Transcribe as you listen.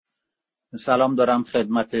سلام دارم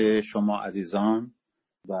خدمت شما عزیزان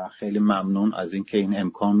و خیلی ممنون از اینکه این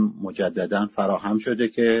امکان مجددا فراهم شده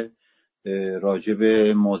که راجع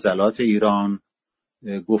به معضلات ایران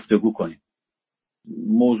گفتگو کنیم.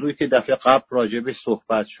 موضوعی که دفعه قبل راجع به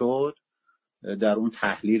صحبت شد در اون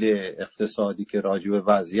تحلیل اقتصادی که راجع به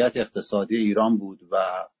وضعیت اقتصادی ایران بود و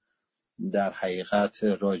در حقیقت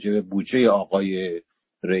راجع به بودجه آقای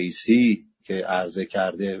رئیسی که عرضه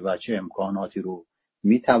کرده و چه امکاناتی رو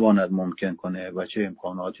میتواند ممکن کنه و چه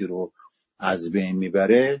امکاناتی رو از بین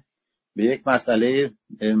میبره، به یک مسئله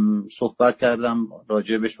صحبت کردم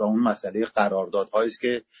راجبش و اون مسئله قراردادهایی است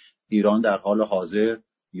که ایران در حال حاضر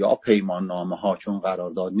یا پیمان نامه ها، چون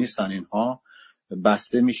قرارداد نیستن اینها،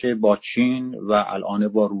 بسته میشه با چین و الان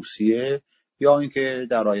با روسیه، یا اینکه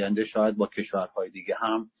در آینده شاید با کشورهای دیگه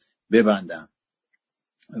هم ببندن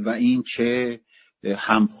و این چه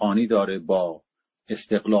همخوانی داره با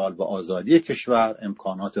استقلال و آزادی کشور،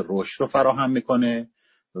 امکانات رشد رو فراهم میکنه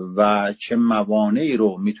و چه موانعی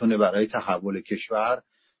رو میتونه برای تحول کشور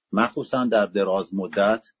مخصوصا در دراز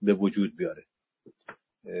مدت به وجود بیاره.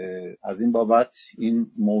 از این بابت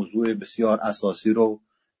این موضوع بسیار اساسی رو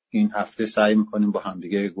این هفته سعی میکنیم با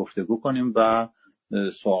همدیگه گفتگو کنیم و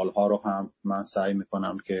سوالها رو هم من سعی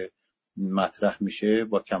میکنم که مطرح میشه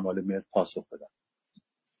با کمال میل پاسخ بدم.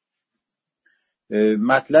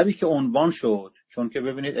 مطلبی که عنوان شد، چون که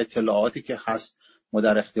ببینید اطلاعاتی که هست ما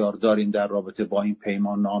در اختیار داریم در رابطه با این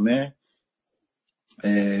پیمان نامه،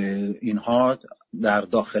 اینها در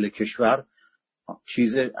داخل کشور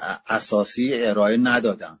چیز اساسی ارائه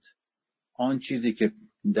ندادند. آن چیزی که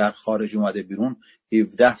در خارج اومده بیرون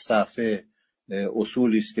 17 صفحه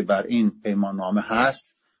اصولی است که بر این پیمان نامه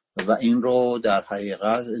هست و این رو در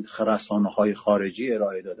حقیقت رسانه‌های خارجی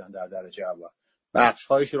ارائه دادن در درجه اول.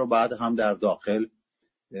 بخش‌هایش رو بعد هم در داخل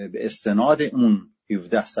به استناد اون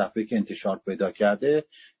 17 صفحه که انتشار پیدا کرده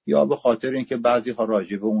یا به خاطر اینکه بعضی ها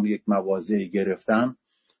راجع به اون یک مواضعی گرفتن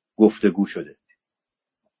گفتگو شده.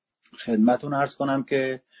 خدمتون عرض کنم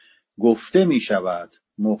که گفته می شود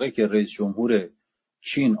موقعی که رئیس جمهور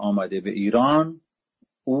چین آمده به ایران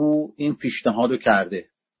او این پیشنهادو کرده.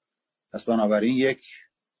 پس بنابراین یک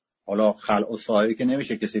حالا خلع و سایه که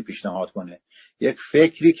نمیشه کسی پیشنهاد کنه، یک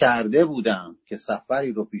فکری کرده بودن که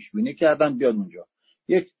سفری رو پیش بینی کردن بیاد اونجا.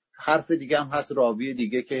 یک حرف دیگه هم هست، راوی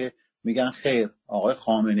دیگه که میگن خیر آقای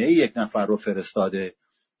خامنه‌ای یک نفر رو فرستاده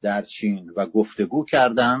در چین و گفتگو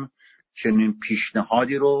کردن، چنین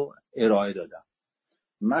پیشنهادی رو ارائه دادن.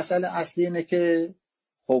 مسئله اصلی اینه که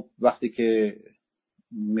خب وقتی که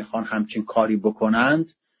میخوان همچین کاری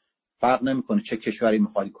بکنند فرق نمیکنه چه کشوری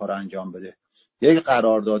میخواد کار رو انجام بده. یک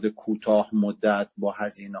قرارداد کوتاه مدت با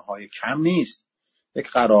هزینه‌های کم نیست، یک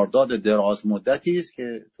قرارداد دراز مدتی است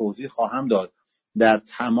که توضیح خواهم داد در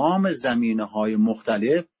تمام زمینه‌های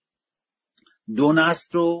مختلف دو نسل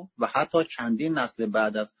رو و حتی چندین نسل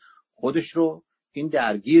بعد از خودش رو این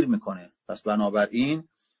درگیر میکنه. پس بنابراین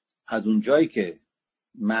از اونجایی که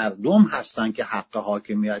مردم هستن که حق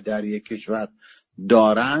حاکمیت در یک کشور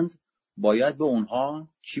دارند باید به اونها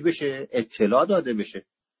چی بشه؟ اطلاع داده بشه.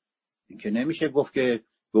 این که نمیشه گفت که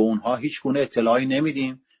به اونها هیچ گونه اطلاعی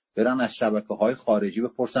نمیدیم، برن از شبکه‌های خارجی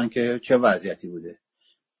بپرسن که چه وضعیتی بوده.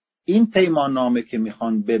 این پیمان نامه که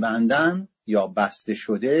میخوان ببندن یا بسته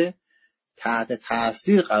شده تحت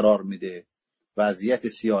تاثیر قرار میده وضعیت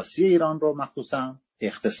سیاسی ایران رو، مخصوصا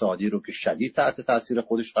اقتصادی رو که شدید تحت تاثیر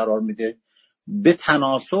خودش قرار میده، به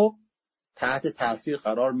تناسب تحت تاثیر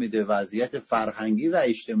قرار میده وضعیت فرهنگی و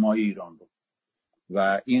اجتماعی ایران رو.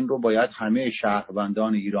 و این رو باید همه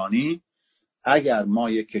شهروندان ایرانی، اگر ما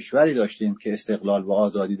یک کشوری داشتیم که استقلال و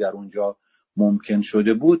آزادی در اونجا ممکن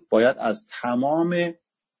شده بود، باید از تمام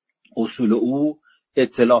اصول او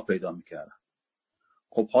اطلاع پیدا میکردن.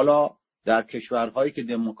 خب حالا در کشورهایی که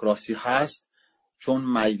دموکراسی هست، چون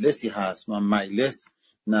مجلسی هست و مجلس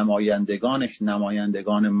نمایندگانش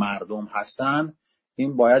نمایندگان مردم هستن،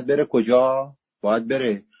 این باید بره کجا؟ باید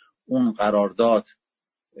بره اون قرارداد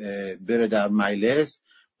بره در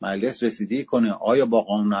مجلس رسیدگی کنه آیا با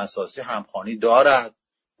قانون اساسی همخوانی دارد،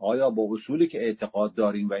 آیا با اصولی که اعتقاد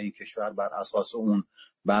داریم و این کشور بر اساس اون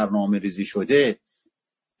برنامه ریزی شده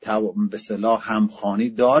به اصطلاح همخوانی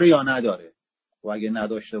داره یا نداره. و اگه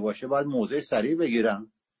نداشته باشه باید موضع سریع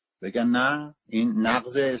بگیرن، بگن نه این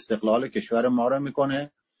نقض استقلال کشور ما رو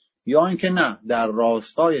میکنه، یا اینکه نه در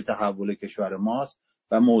راستای تحول کشور ماست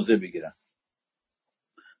و موضع بگیرن.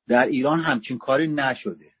 در ایران همچین کاری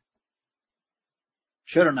نشده.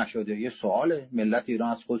 چرا نشده؟ یه سواله. ملت ایران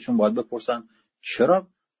از خودشون باید بپرسن چرا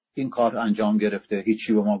این کار انجام گرفته،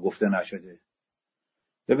 هیچی به ما گفته نشده.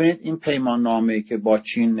 ببینید این پیمان نامه‌ای که با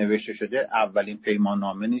چین نوشته شده اولین پیمان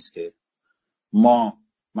نامه نیست که ما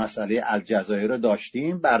مسئله الجزایر رو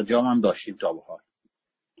داشتیم، برجام هم داشتیم تا به حال،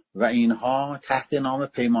 و اینها تحت نام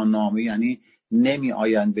پیمان نامه، یعنی نمی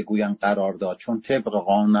آیند بگوین قرارداد، چون طبق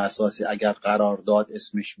قانون اساسی اگر قرارداد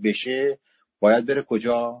اسمش بشه باید بره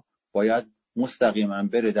کجا؟ باید مستقیما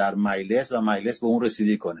بره در مجلس و مجلس به اون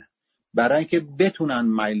رسیدگی کنه. برای اینکه بتونن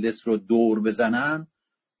مجلس رو دور بزنن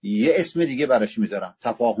یه اسم دیگه براش میذارن،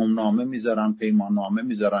 تفاهم نامه میذارن، پیمان نامه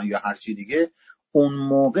میذارن یا هر چی دیگه. اون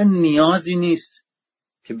موقع نیازی نیست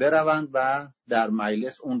که بروند و در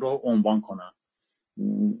مجلس اون رو عنوان کنن.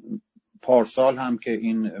 پارسال هم که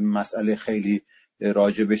این مسئله خیلی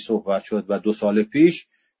راجبش صحبت شد و 2 سال پیش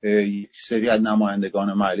یک سری از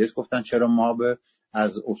نمایندگان مجلس گفتن چرا ما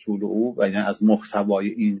از اصول او و یعنی از محتوای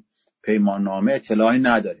این پیمان نامه اطلاعی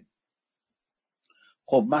نداریم.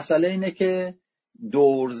 خب مسئله اینه که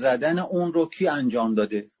دور زدن اون رو کی انجام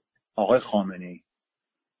داده؟ آقای خامنه‌ای.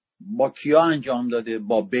 با کیا انجام داده؟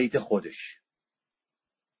 با بیت خودش،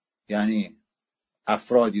 یعنی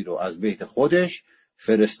افرادی رو از بیت خودش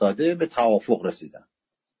فرستاده، به توافق رسیدن.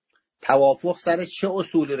 توافق سر چه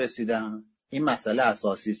اصولی رسیدن؟ این مسئله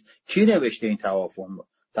اساسی است. کی نوشته این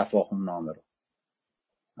تفاهم نامه رو؟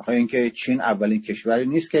 آخه اینکه چین اولین کشوری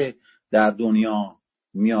نیست که در دنیا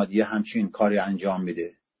میاد یه همچین کاری انجام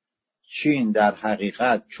میده. چین در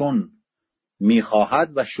حقیقت چون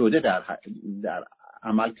میخواهد و شده در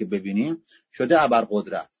عمل که ببینیم شده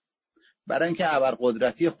ابرقدرت. برای اینکه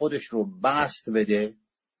ابرقدرتی خودش رو بسط بده،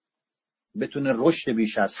 بتونه رشد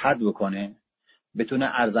بیش از حد بکنه، بتونه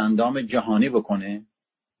ارزاندام جهانی بکنه،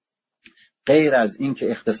 غیر از این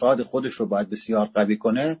که اقتصاد خودش رو باید بسیار قوی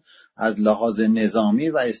کنه، از لحاظ نظامی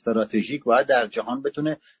و استراتژیک باید در جهان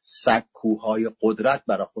بتونه سکوهای قدرت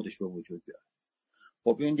برای خودش به وجود بیاره.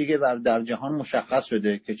 خب این دیگه در جهان مشخص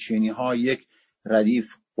شده که چینی ها یک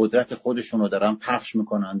ردیف قدرت خودشون رو دارن پخش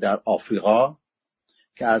میکنن در آفریقا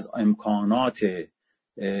که از امکانات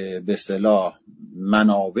به اصطلاح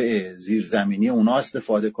منابع زیرزمینی اونها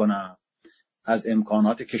استفاده کنن، از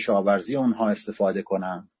امکانات کشاورزی اونها استفاده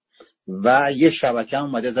کنن، و یه شبکه هم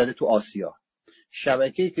اومده زده تو آسیا.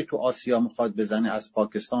 شبکه‌ای که تو آسیا میخواد بزنه از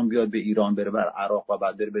پاکستان بیاد به ایران، بره بر عراق و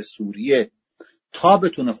بعد بره به سوریه تا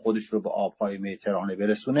بتونه خودش رو به آبهای مدیترانه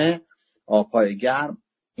برسونه، آبهای گرم.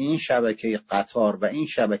 این شبکه قطار و این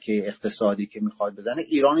شبکه اقتصادی که میخواد بزنه،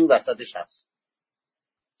 ایران این وسطش هست.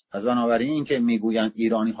 از بنابراین این که میگویند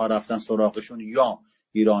ایرانی ها رفتن سراغشون، یا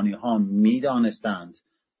ایرانی ها میدانستند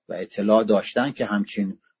و اطلاع داشتن که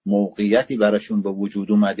همچین موقعیتی براشون به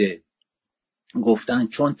وجود اومده، گفتن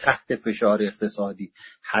چون تحت فشار اقتصادی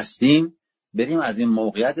هستیم بریم از این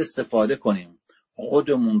موقعیت استفاده کنیم،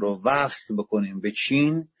 خودمون رو وصل بکنیم به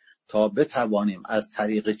چین تا بتوانیم از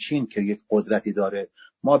طریق چین که یک قدرتی داره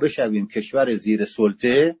ما بشویم کشور زیر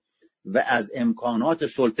سلطه و از امکانات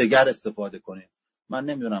سلطه‌گر استفاده کنیم. من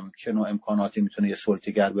نمیدونم چه نوع امکاناتی میتونه یه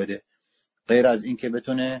سلطه‌گر بده غیر از این که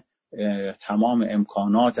بتونه تمام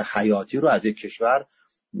امکانات حیاتی رو از یک کشور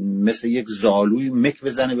مثل یک زالوی مک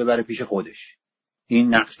بزنه ببره پیش خودش.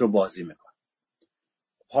 این نقش رو بازی میکنه.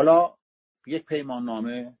 حالا یک پیمان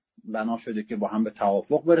نامه بنا شده که با هم به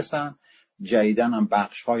توافق برسن. جدیداً هم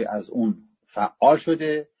بخش‌های از اون فعال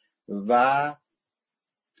شده و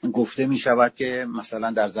گفته می شود که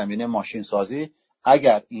مثلا در زمینه ماشین سازی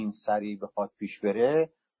اگر این سریع بخواد پیش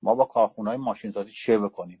بره، ما با کارخونه‌های ماشین سازی چه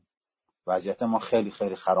بکنیم؟ وضعیت ما خیلی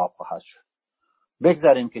خیلی خراب خواهد شد.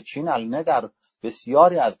 بگذاریم که چین الان در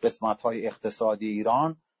بسیاری از قسمت‌های اقتصادی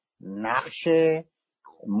ایران نقش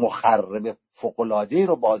مخرب فوق‌العاده‌ای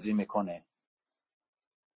رو بازی میکنه.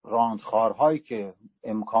 راندخارهایی که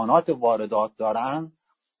امکانات واردات دارن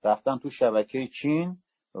رفتن تو شبکه چین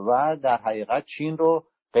و در حقیقت چین رو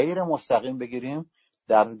غیر مستقیم بگیریم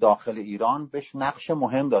در داخل ایران بهش نقش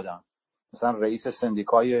مهم دادن. مثلا رئیس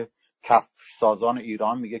سندیکای کفش سازان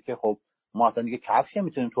ایران میگه که خب ما اصلا دیگه کفش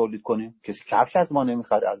نمیتونیم تولید کنیم، کسی کفش از ما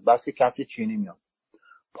نمیخره از بس که کفش چینی میاد.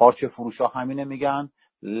 پارچه فروشا همینه میگن،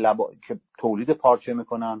 که تولید پارچه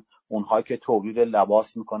میکنن، اونهایی که تولید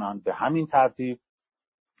لباس میکنن به همین ترتیب،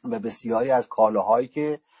 و بسیاری از کالاهایی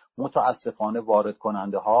که متاسفانه وارد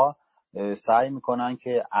کننده ها سعی میکنن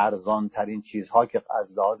که ارزان ترین چیزها که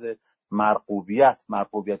از لحاظ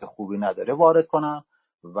مرغوبیت خوبی نداره وارد کنن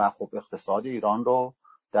و خب اقتصاد ایران رو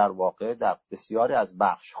در واقع در بسیاری از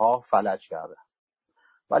بخش ها فلج کرده.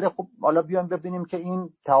 ولی خب حالا بیایم ببینیم که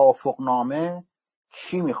این توافقنامه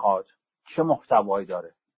چی میخواد، چه محتوایی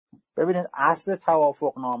داره. ببینید اصل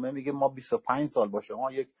توافقنامه میگه ما 25 سال با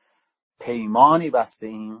شما یک پیمانی بسته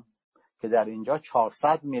ایم که در اینجا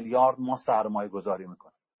 400 میلیارد ما سرمایه گذاری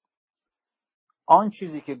میکنیم. آن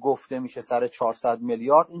چیزی که گفته میشه سر 400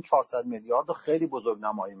 میلیارد، این 400 میلیارد رو خیلی بزرگ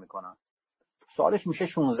نمایی میکنن. سالش میشه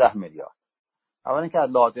 16 میلیارد. اولا که از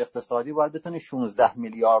لحاظ اقتصادی باید بتونی 16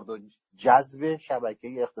 میلیارد رو جذب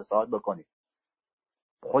شبکه اقتصاد بکنی.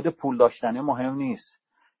 خود پول داشتنه مهم نیست،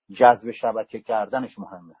 جذب شبکه کردنش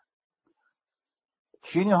مهمه.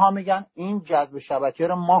 چینی ها میگن این جذب شبکه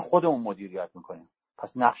رو ما خودمون مدیریت میکنیم.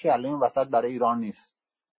 پس نقشه الان این وسط برای ایران نیست.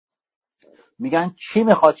 میگن چی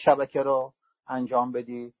میخواد شبکه رو انجام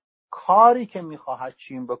بدی؟ کاری که میخواهد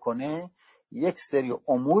چین بکنه یک سری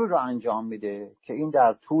امور رو انجام میده که این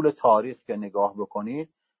در طول تاریخ که نگاه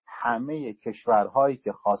بکنید همه کشورهایی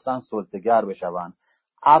که خواستن سلطه‌گر بشون،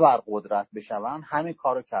 ابرقدرت بشون، همین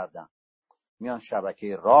کارو کردن. میان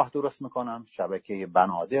شبکه راه درست میکنن، شبکه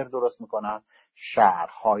بنادر درست میکنن،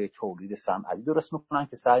 شهرهای تولید صنعتی درست میکنن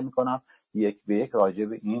که سعی میکنم یک به یک راجع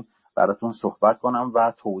به این براتون صحبت کنم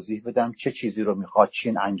و توضیح بدم چه چیزی رو میخواد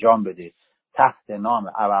چین انجام بده تحت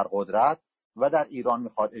نام ابرقدرت و در ایران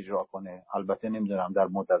میخواد اجرا کنه. البته نمیدونم در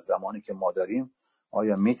مدت زمانی که ما داریم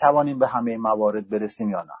آیا میتوانیم به همه موارد برسیم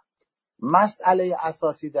یا نه. مسئله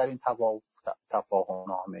اساسی در این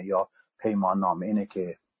تفاهم نامه یا پیمان نامه اینه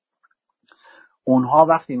که اونها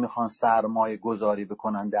وقتی میخوان سرمایه گذاری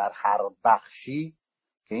بکنن در هر بخشی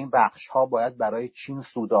که این بخش ها باید برای چین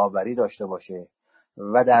سودآوری داشته باشه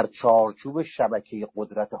و در چارچوب شبکه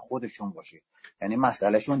قدرت خودشون باشه. یعنی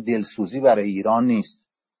مسئلهشون دلسوزی برای ایران نیست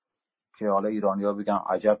که حالا ایرانی‌ها بگن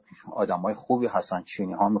عجب آدمای خوبی هستن،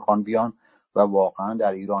 چینی ها میخوان بیان و واقعا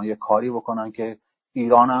در ایران یه کاری بکنن که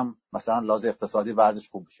ایران هم مثلا لحاظ اقتصادی وضعش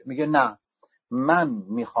خوب بشه. میگه نه، من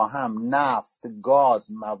میخواهم نفت،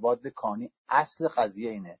 گاز، مواد کانی، اصل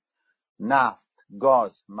قضیه اینه، نفت،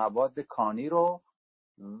 گاز، مواد کانی رو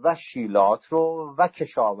و شیلات رو و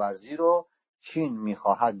کشاورزی رو چین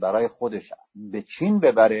میخواهد برای خودش به چین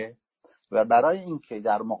ببره و برای اینکه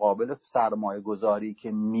در مقابل سرمایه گذاری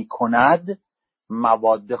که میکند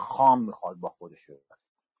مواد خام میخواد با خودش ببره.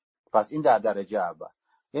 پس این در درجه اول.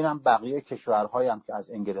 این هم بقیه کشورهایی هم که از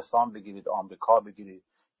انگلستان بگیرید، آمریکا بگیرید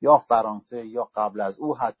یا فرانسه یا قبل از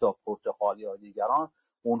او حتی پرتغال یا دیگران،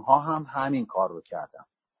 اونها هم همین کار رو کردن.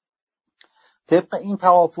 طبق این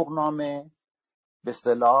توافقنامه به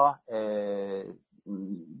اصطلاح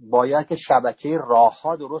باید که شبکه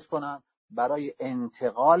راه‌ها درست کنن برای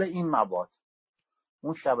انتقال این مواد.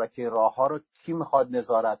 اون شبکه راه‌ها رو کی میخواد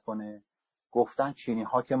نظارت کنه؟ گفتن چینی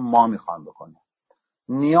ها که ما میخوان بکنه.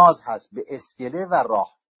 نیاز هست به اسکله و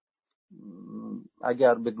راه.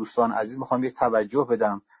 اگر به دوستان عزیز میخوام یه توجه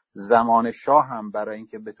بدم، زمان شاه هم برای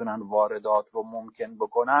اینکه بتونن واردات رو ممکن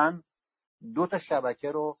بکنن 2 تا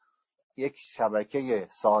شبکه رو، یک شبکه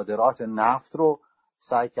صادرات نفت رو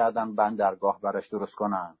سعی کردن بندرگاه براش درست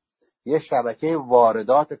کنن، یه شبکه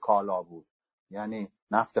واردات کالا بود، یعنی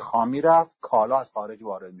نفت خام میرفت، کالا از خارج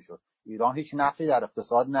وارد میشد. ایران هیچ نفتی در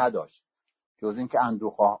اقتصاد نداشت جز اینکه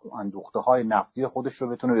اندوخته های نفتی خودش رو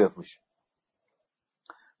بتونه بفروشه.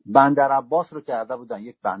 بندر عباس رو کرده بودن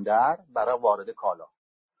یک بندر برای وارد کالا.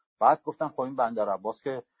 بعد گفتن خب این بندر عباس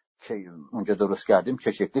که اونجا درست کردیم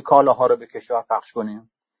چه شکلی کالاها رو به کشور پخش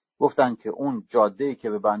کنیم؟ گفتن که اون جاده‌ای که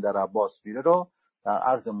به بندر عباس میره رو در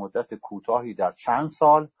عرض مدت کوتاهی در چند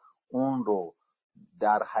سال اون رو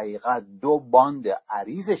در حقیقت 2 باند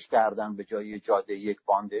عریضش کردن، به جای جاده 1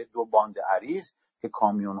 باند 2 باند عریض که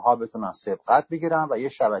کامیون ها بتونن سبقت بگیرن و یه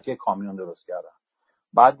شبکه کامیون درست کردن.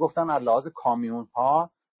 بعد گفتن از لحاظ کامیون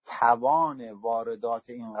ها توان واردات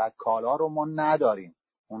اینقدر کالا رو ما نداریم.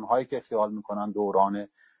 اونهایی که خیال میکنن دوران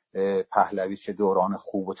پهلوی چه دوران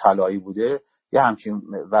خوب و طلایی بوده، یه همچین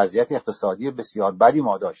وضعیت اقتصادی بسیار بدی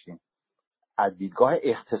ما داشتیم. از دیدگاه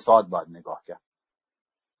اقتصاد باید نگاه کرد.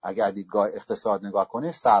 اگر از دیدگاه اقتصاد نگاه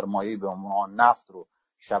کنه، سرمایه به عنوان نفت رو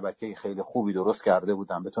شبکه خیلی خوبی درست کرده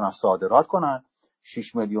بودن بتونن صادرات کنن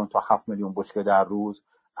 6 میلیون تا 7 میلیون بشکه در روز.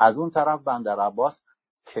 از اون طرف بندر عباس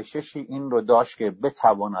کششی این رو داشت که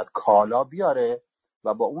بتواند کالا بیاره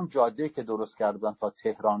و با اون جاده که درست کردن تا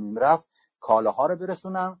تهران میرفت کالاها رو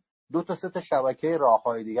برسونن. 2 تا 3 تا شبکه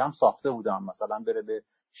راههای دیگه هم ساخته بودن، مثلا بره به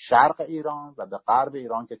شرق ایران و به غرب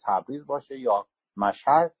ایران که تبریز باشه یا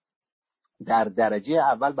مشهد، در درجه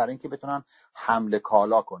اول برای اینکه بتونن حمل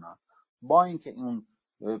کالا کنن. با اینکه اون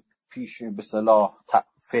پیش به اصطلاح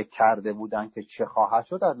فکر کرده بودن که چه خواهد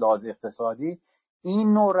شد از لحاظ اقتصادی،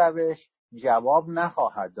 این نوع روش جواب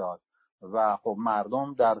نخواهد داد و خب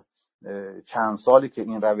مردم در چند سالی که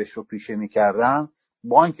این روش رو پیشه می‌کردن،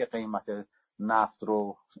 با اینکه قیمت نفت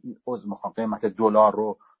رو قیمت دلار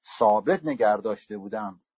رو ثابت نگه داشته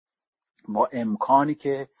بودن، با امکانی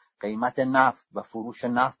که قیمت نفت و فروش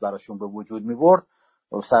نفت براشون به وجود می‌برد،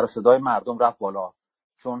 سر و صدای مردم رفت بالا،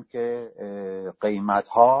 چون که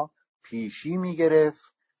قیمت‌ها پیشی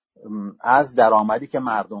می‌گرفت از درآمدی که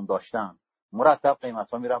مردم داشتن. مرتب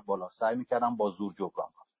قیمت‌ها میرفت بالا، سعی می‌کردن با زور جبران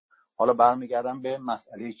کنن. حالا برمیگردم به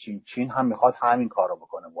مسئله چین. چین هم میخواد همین کارو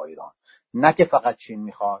بکنه با ایران. نه که فقط چین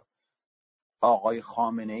میخواد، آقای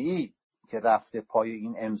خامنه‌ای که رفته پای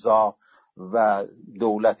این امضا و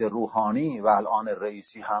دولت روحانی و الان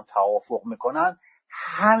رئیسی هم توافق میکنن،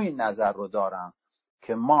 همین نظر رو دارن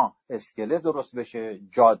که ما اسکله درست بشه،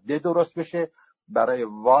 جاده درست بشه برای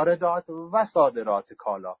واردات و صادرات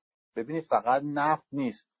کالا. ببینید فقط نفت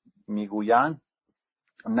نیست، میگوین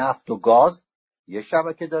نفت و گاز یه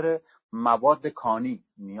شبکه داره، مواد کانی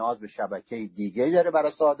نیاز به شبکه دیگه داره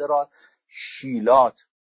برای صادرات، شیلات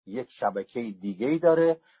یک شبکه دیگه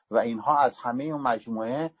داره و اینها از همه اون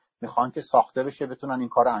مجموعه میخوان که ساخته بشه بتونن این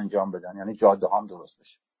کار انجام بدن، یعنی جاده هم درست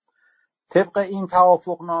بشه. طبق این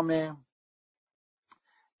توافق نامه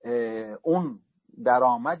اون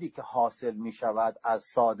درآمدی که حاصل میشود از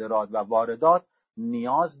صادرات و واردات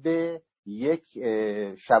نیاز به یک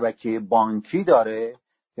شبکه بانکی داره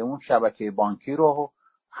که اون شبکه بانکی رو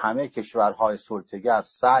همه کشورهای سلطه‌گر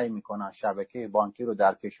سعی میکنن شبکه بانکی رو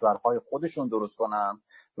در کشورهای خودشون درست کنن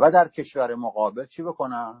و در کشور مقابل چی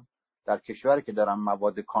بکنن؟ در کشوری که دارن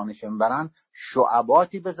مواد کانش میبرن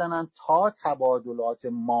شعباتی بزنن تا تبادلات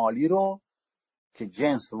مالی رو که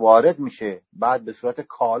جنس وارد میشه بعد به صورت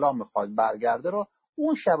کالا میخواد برگرده رو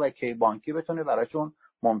اون شبکه بانکی بتونه براشون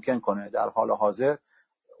ممکن کنه. در حال حاضر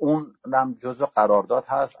اون هم جزء قرارداد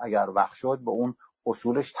هست، اگر وقت شد به اون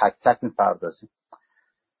اصولش تک تک میپردازیم.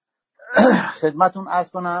 خدمتون عرض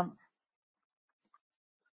کنم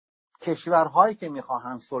کشورهایی که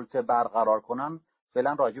میخواهن سلطه برقرار کنن،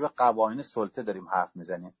 فعلا راجع به قوانین سلطه داریم حرف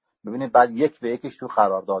میزنیم. ببینید بعد یک به یکش تو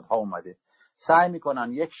قراردادها اومده. سعی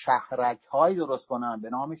میکنن یک شهرک‌های درست کنن به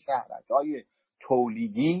نام شهرک‌های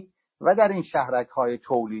تولیدی و در این شهرک‌های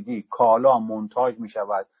تولیدی کالا مونتاژ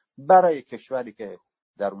میشود برای کشوری که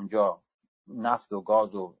در اونجا نفت و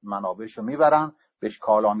گاز و منابعشو میبرن بهش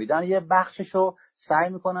کالا میدن، یه بخششو سعی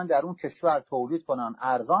میکنن در اون کشور تولید کنن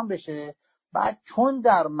ارزان بشه. بعد چون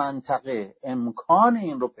در منطقه امکان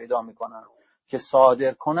این رو پیدا میکنن که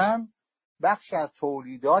صادر کنن، بخشی از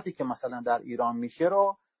تولیداتی که مثلا در ایران میشه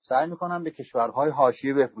رو سعی میکنن به کشورهای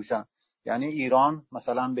حاشیه بفروشن. یعنی ایران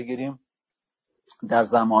مثلا بگیریم در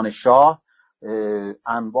زمان شاه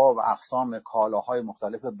انواع و اقسام کالاهای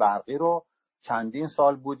مختلف برقی رو چندین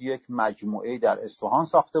سال بود یک مجموعه در اصفهان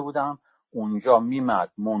ساخته بودن، اونجا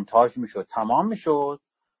میمد مونتاژ میشد تمام میشد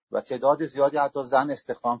و تعداد زیادی حتی زن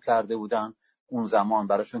استخدام کرده بودن. اون زمان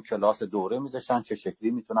براشون کلاس دوره میذاشتن چه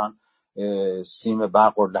شکلی میتونن سیم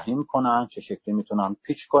برق رو لحیم کنن، چه شکلی میتونن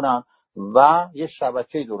پیچ کنن و یه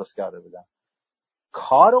شبکه درست کرده بودن.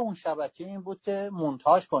 کار اون شبکه این بود که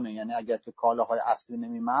مونتاژ کنه، یعنی اگر که کالاهای اصلی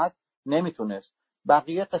نمیمد نمیتونست.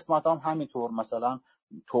 بقیه قسمت هم همینطور، مثلا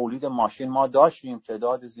تولید ماشین ما داشتیم،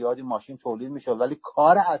 تعداد زیادی ماشین تولید میشه، ولی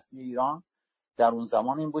کار اصلی ایران در اون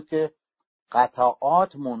زمان این بود که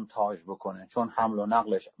قطعات مونتاژ بکنه، چون حمل و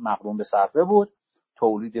نقلش مقرون به صرفه بود.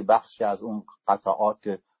 تولید بخشی از اون قطعات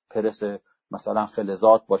که پرس مثلا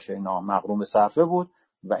فلزات باشه اینا مقرون به صرفه بود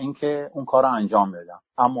و اینکه اون کار رو انجام میدن.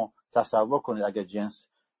 اما تصور کنید اگر جنس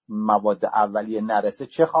مواد اولیه نرسه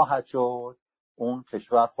چه خواهد شد؟ اون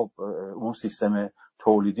کشور خب اون سیستم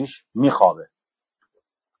تولیدیش میخوابه.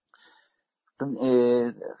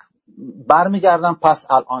 برمیگردم پس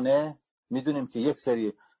الان میدونیم که یک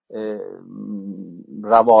سری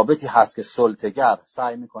روابطی هست که سلطه‌گر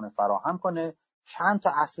سعی میکنه فراهم کنه. چند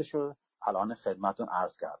تا اصلشو الان خدمتون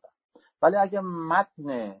عرض کردم. ولی اگه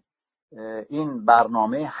متن این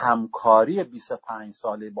برنامه همکاری 25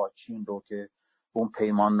 ساله با چین رو که اون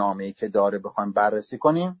پیمان نامه‌ای که داره بخوایم بررسی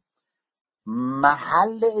کنیم،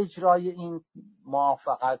 محل اجرای این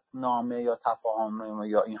موافقت نامه یا تفاهم نامه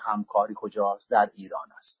یا این همکاری کجاست؟ در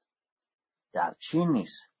ایران است، در چین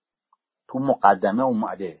نیست. تو مقدمه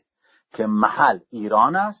اومده که محل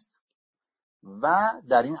ایران است و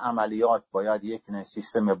در این عملیات باید یک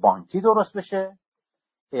سیستم بانکی درست بشه،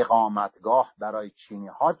 اقامتگاه برای چینی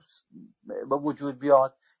ها به وجود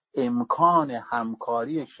بیاد، امکان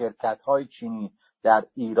همکاری شرکت های چینی در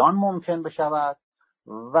ایران ممکن بشود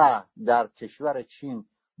و در کشور چین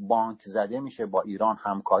بانک زده میشه با ایران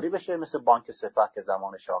همکاری بشه، مثل بانک سپه که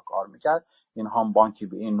زمان شاه کار میکرد. این هم بانکی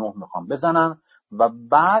به این نوع میخوان بزنن و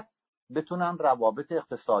بعد بتونن روابط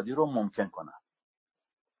اقتصادی رو ممکن کنن.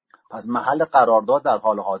 پس محل قرارداد در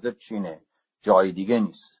حال حاضر چینه، جای دیگه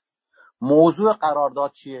نیست. موضوع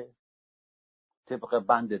قرارداد چیه؟ طبق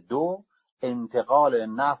بند 2 انتقال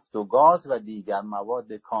نفت و گاز و دیگر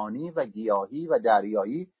مواد کانی و گیاهی و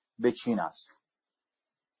دریایی به چین است.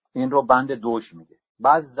 این رو بند 2 میگه.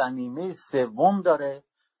 بعد ضمیمه 3 داره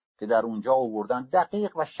که در اونجا آوردن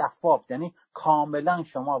دقیق و شفاف، یعنی کاملا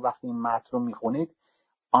شما وقتی این متن رو میخونید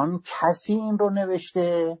آن کسی این رو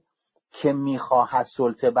نوشته که میخواهد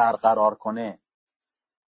سلطه برقرار کنه،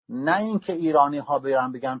 نه اینکه ایرانی ها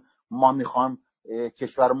برن بگن ما میخوام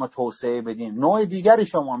کشور ما توسعه بدیم. نوع دیگری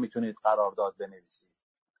شما میتونید قرارداد بنویسید.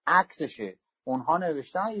 عکسشه. اونها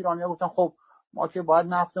نوشتن، ایرانی ها گفتن خب ما که باید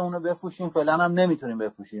نفتمون رو بفروشیم، فعلا هم نمیتونیم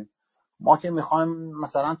بفروشیم. ما که میخوایم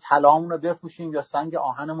مثلا طلامون رو بفروشیم یا سنگ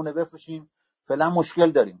آهنمون رو بفروشیم، فعلا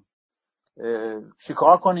مشکل داریم.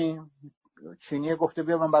 چیکار کنیم؟ چینی گفته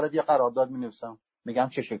بیا من برات یه قرارداد مینویسم، میگم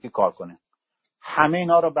چه شکلی کار کنه. همه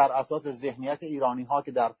اینا رو بر اساس ذهنیت ایرانی ها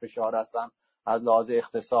که در فشار هستن از لحاظ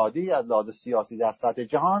اقتصادی، از لحاظ سیاسی در سطح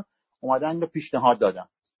جهان، اومدن رو پیشنهاد دادن.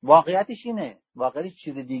 واقعیتش اینه، واقعیتش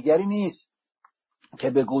چیز دیگری نیست که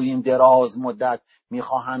بگوییم دراز مدت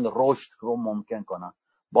میخواهند رشد رو ممکن کنن.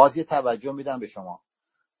 باز یه توجه میدم به شما.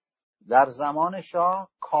 در زمان شاه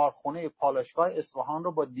کارخونه پالایشگاه اصفهان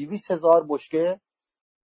رو با 200,000 بشکه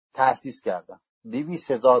تأسیس کردن.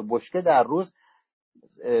 200,000 بشکه در روز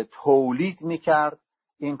تولید میکرد.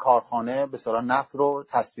 این کارخانه به اصطلاح نفت رو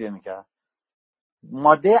تصفیه میکرد.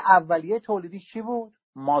 ماده اولیه تولیدیش چی بود؟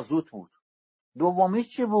 مازوت بود. دومیش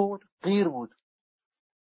چی بود؟ قیر بود.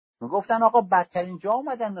 میگفتن آقا بدترین جا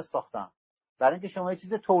اومدن ساختن. برای اینکه شما یه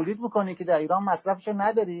چیز تولید میکنی که در ایران مصرفش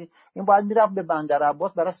نداری، این باید میرفت به بندر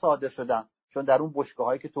عباس برای صادر شدن، چون در اون بشکه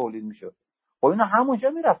هایی که تولید میشد. خب اینا همونجا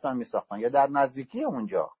میرفتن میساختن یا در نزدیکی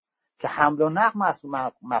اونجا که حمل و نقل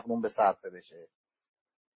مقرون به صرفه بشه.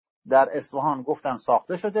 در اصفهان گفتن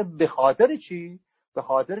ساخته شده. به خاطر چی؟ به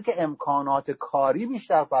خاطر که امکانات کاری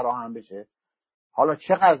بیشتر فراهم بشه. حالا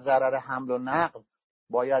چقدر ضرر حمل و نقل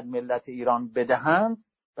باید ملت ایران بدهند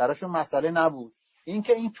براشون مسئله نبود.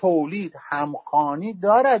 اینکه این تولید همخوانی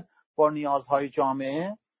دارد با نیازهای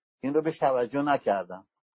جامعه، این رو به توجه نکردن.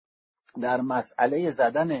 در مسئله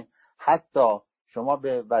زدن، حتی شما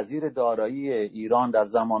به وزیر دارایی ایران در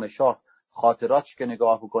زمان شاه خاطراتش که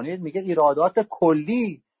نگاه بکنید، میگه ایرادات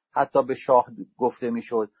کلی حتی به شاه گفته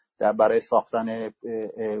میشد در برای ساختن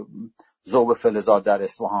ذوب فلزات در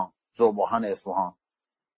اصفهان، ذوب‌آهن اصفهان،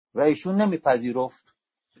 و ایشون نمیپذیرفت.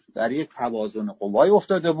 در یک توازن قوای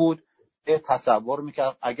افتاده بود. تصور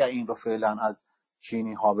میکرد اگر این رو فعلا از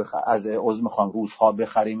چینی ها از روس ها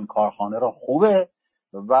بخریم این کارخانه را خوبه،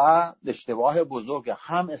 و اشتباه بزرگ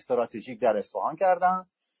هم استراتژیک در اصفهان کردن،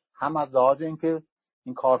 هم از لحاظ اینکه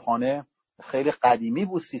این کارخانه خیلی قدیمی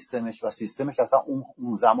بود سیستمش، و سیستمش اصلا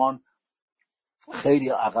اون زمان خیلی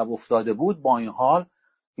عقب افتاده بود. با این حال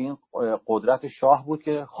این قدرت شاه بود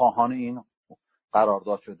که خواهان این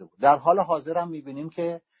قرارداد شده بود. در حال حاضر هم میبینیم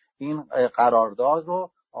که این قرارداد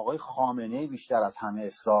رو آقای خامنه‌ای بیشتر از همه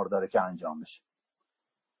اصرار داره که انجام بشه.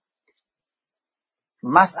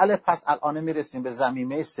 مسئله پس الان میرسیم به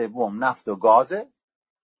زمینه سوم، نفت و گاز.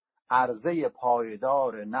 عرضه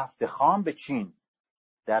پایدار نفت خام به چین.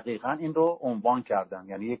 دقیقاً این رو عنوان کردن،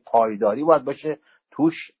 یعنی یک پایداری باید باشه،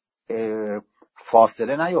 توش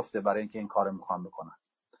فاصله نیفته برای اینکه این کارو میخوان بکنن.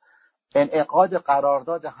 انعقاد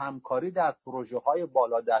قرارداد همکاری در پروژه‌های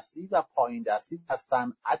بالادستی و پایین دستی در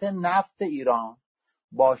صنعت نفت ایران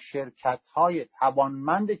با شرکت‌های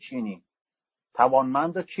توانمند چینی.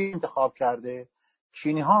 توانمند رو کی انتخاب کرده؟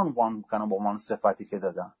 چینی ها عنوان میکنن با عنوان صفتی که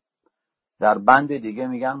دادن. در بند دیگه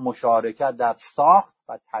میگن مشارکت در ساخت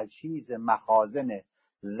و تجهیز مخازن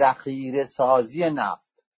ذخیره سازی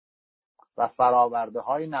نفت و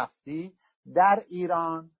فراورده‌های نفتی در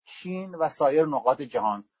ایران، چین و سایر نقاط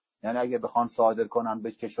جهان. یعنی اگه بخوان صادر کنن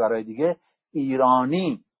به کشورهای دیگه،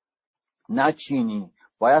 ایرانی نه چینی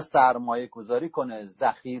باید سرمایه گذاری کنه،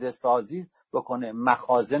 ذخیره سازی بکنه،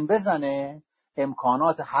 مخازن بزنه،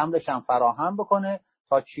 امکانات حملش هم فراهم بکنه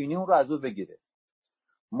تا چینی اون رو از او بگیره.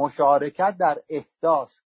 مشارکت در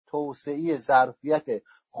احداث توسعه ظرفیت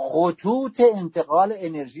خطوط انتقال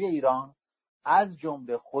انرژی ایران، از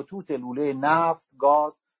جمله خطوط لوله نفت،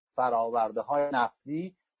 گاز، فراورده‌های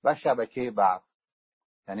نفتی و شبکه برق.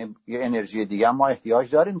 یعنی یه انرژی دیگه ما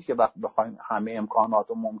احتیاج داریم که بخوایم همه امکانات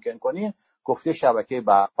رو ممکن کنیم، گفته شبکه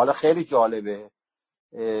برق. حالا خیلی جالبه،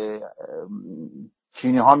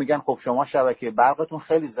 چینی ها میگن خب شما شبکه برقتون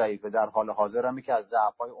خیلی ضعیفه. در حال حاضر هم که از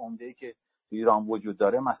ضعف‌های عمده‌ای که ایران وجود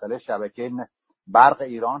داره مسئله شبکه برق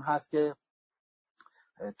ایران هست که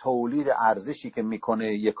تولید ارزشی که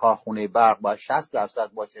میکنه یک کارخونه برق باید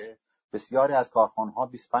 60% باشه. بسیاری از کارخانه‌ها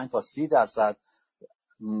 25 تا 30%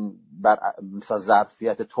 مثلا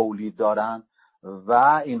ظرفیت تولید دارن،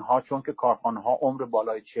 و اینها چون که کارخانه‌ها عمر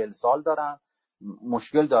بالای 40 سال دارن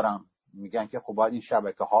مشکل دارن. میگن که خب باید این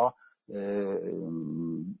شبکه‌ها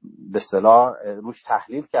به اصطلاح روش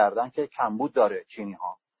تحلیل کردن که کمبود داره.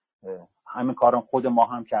 چینی‌ها همین کارم خود ما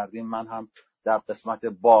هم کردیم. من هم در قسمت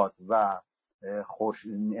باد و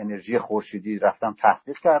انرژی خورشیدی رفتم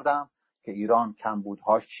تحقیق کردم که ایران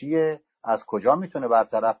کمبودهاش چیه، از کجا میتونه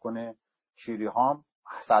برطرف کنه. چیلی ها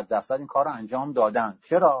 100% این کار رو انجام دادن.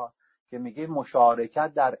 چرا؟ که میگه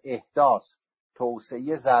مشارکت در احداث،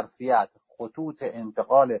 توسعه ظرفیت خطوط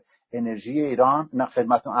انتقال انرژی ایران، نه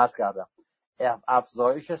خدمتتون عرض کردم،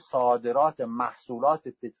 افزایش صادرات محصولات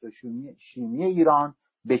پتروشیمی ایران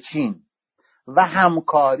به چین و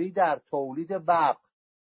همکاری در تولید برق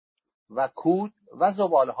و کود و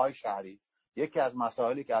زباله‌های شهری. یکی از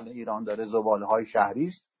مسائلی که الان ایران داره زباله‌های شهری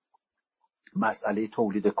است، مسئله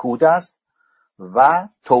تولید کود است و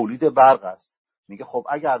تولید برق است. میگه خب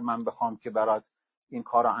اگر من بخوام که برات این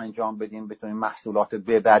کار رو انجام بدیم، بتونیم محصولات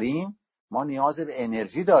ببریم، ما نیاز به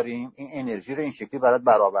انرژی داریم، این انرژی رو این شکلی برات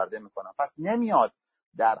برآورده میکنم. پس نمیاد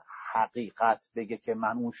در حقیقت بگه که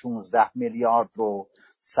من اون 16 میلیارد رو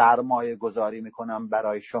سرمایه گذاری میکنم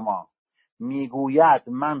برای شما. میگوید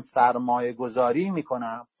من سرمایه گذاری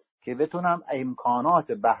میکنم که بتونم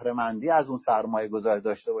امکانات بهره‌مندی از اون سرمایه گذاری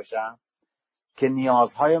داشته باشم که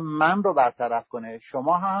نیازهای من رو برطرف کنه.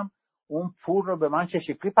 شما هم اون پول رو به من چه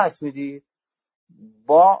شکلی پس میدید؟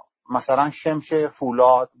 با مثلا شمش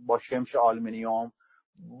فولاد، با شمش آلومینیوم،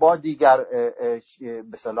 با دیگر به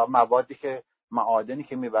اصطلاح موادی که معادنی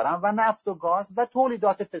که میبرن و نفت و گاز و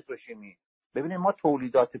تولیدات پتروشیمی. ببینید ما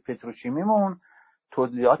تولیدات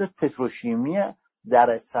پتروشیمی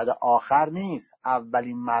در صد آخر نیست،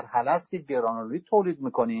 اولین مرحله است که گرانولی تولید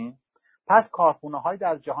میکنیم. پس کارخونه‌های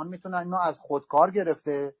در جهان میتونن اینو از خودکار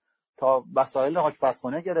گرفته تا وسایل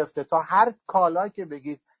آشپزخونه گرفته تا هر کالایی که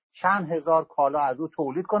بگید چند هزار کالا از او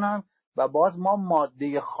تولید کنن و باز ما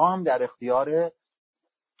ماده خام در اختیار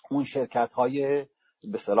اون شرکت‌های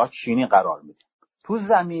به اصطلاح چینی قرار میدیم. تو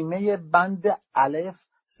ضمیمه بند الف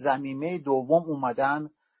ضمیمه دوم اومدن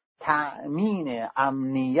تأمین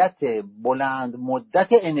امنیت بلند مدت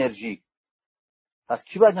انرژی. پس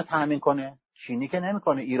کی باید تأمین کنه؟ چینی که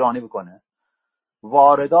نمیکنه، ایرانی بکنه.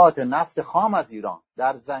 واردات نفت خام از ایران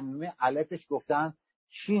در ضمیمه الفش گفتن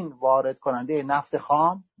چین وارد کننده نفت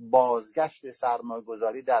خام، بازگشت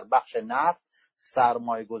سرمایه‌گذاری در بخش نفت،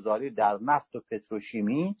 سرمایه‌گذاری در نفت و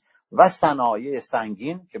پتروشیمی و صنایع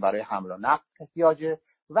سنگین که برای حمل و نقل احتیاجه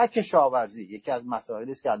و کشاورزی. یکی از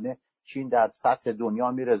مسائلی است که چین در سطح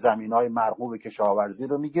دنیا میره زمینای مرغوب کشاورزی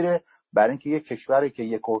رو میگیره، برای اینکه یک کشوری که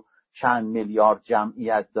 1 و چند میلیارد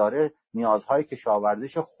جمعیت داره نیازهای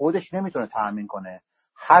کشاورزیش خودش نمیتونه تأمین کنه،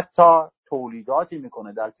 حتی تولیداتی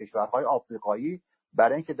میکنه در کشورهای آفریقایی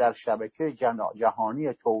برای اینکه در شبکه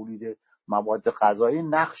جهانی تولید مواد غذایی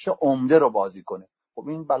نقش عمده رو بازی کنه. خب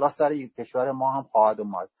این بلا سر کشور ما هم خواهد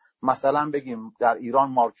اومد. مثلا بگیم در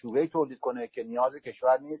ایران مارچوبه تولید کنه که نیاز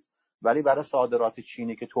کشور نیست، ولی برای صادرات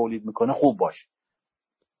چینی که تولید میکنه خوب باشه.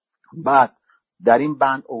 بعد در این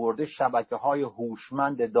بند آورده شبکه‌های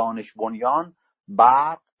هوشمند دانش بنیان،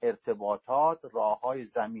 برق، ارتباطات، راه‌های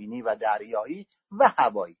زمینی و دریایی و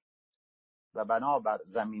هوایی. و بنابر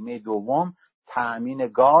ضمیمه دوم تأمین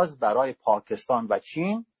گاز برای پاکستان و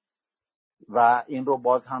چین و این رو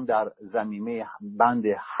باز هم در ضمیمه بند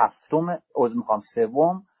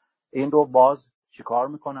سوم این رو باز چیکار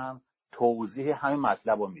میکنن؟ توضیح همین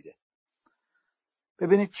مطلب رو میده.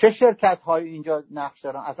 ببینید چه شرکت های اینجا نقش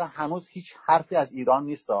دارن. اصلا هنوز هیچ حرفی از ایران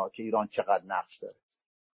نیست که ایران چقدر نقش داره.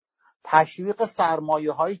 تشویق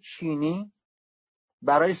سرمایه های چینی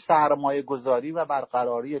برای سرمایه گذاری و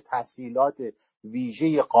برقراری تسهیلات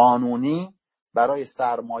ویژه قانونی برای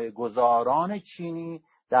سرمایه گذاران چینی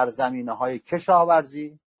در زمینه های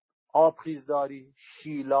کشاورزی، آبخیزداری،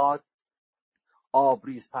 شیلات،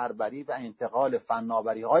 آبریز پروری و انتقال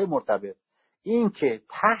فناوری های مرتبط. این که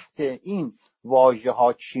تحت این واژه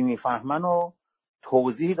ها چی میفهمن و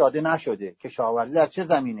توضیح داده نشده. کشاورزی در چه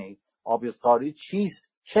زمینه ای؟ آبریزکاری چیست؟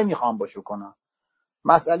 چه میخوام باش بکنم؟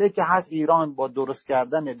 مسئله که هست ایران با درست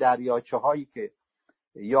کردن دریاچه هایی که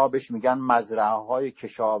یا بهش میگن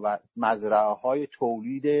مزرعه های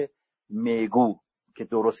تولید میگو که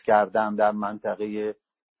درست کردن در منطقه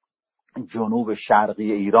جنوب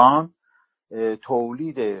شرقی ایران،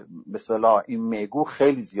 تولید به اصطلاح این میگو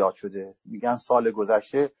خیلی زیاد شده. میگن سال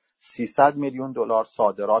گذشته 300 میلیون دلار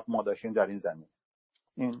صادرات ما داشتیم در این زمین.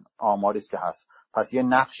 این آماری است که هست. پس یه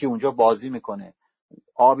نقشی اونجا بازی میکنه.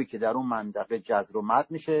 آبی که در اون منطقه جذر و مد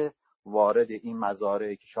میشه وارد این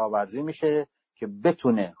مزارع کشاورزی میشه که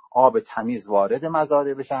بتونه آب تمیز وارد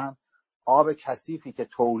مزارع بشن، آب کثیفی که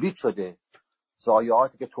تولید شده،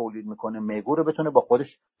 ضایعاتی که تولید میکنه میگو رو بتونه با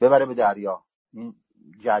خودش ببره به دریا. این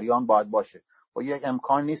جریان باید باشه و یک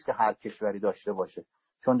امکان نیست که هر کشوری داشته باشه،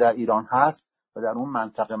 چون در ایران هست و در اون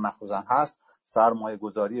منطقه مخصوصا هست. سرمایه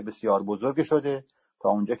گذاری بسیار بزرگ شده. تا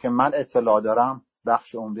اونجا که من اطلاع دارم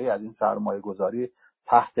بخش عمده از این سرمایه گذاری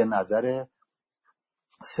تحت نظر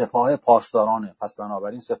سپاه پاسدارانه. پس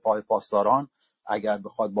بنابراین سپاه پاسداران اگر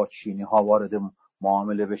بخواد با چینی ها وارد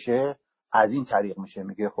معامله بشه، از این طریق میشه.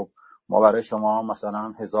 میگه خب ما برای شما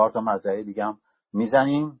مثلا 1000 تا مزرعه دیگه هم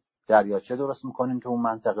میزنیم، دریاچه درست میکنیم تو اون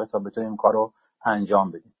منطقه تا بتونیم این کارو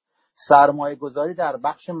انجام بدیم. سرمایه گذاری در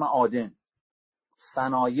بخش معادن،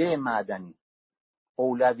 صنایع معدنی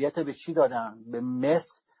اولویت به چی دادن؟ به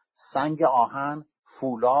مس، سنگ آهن،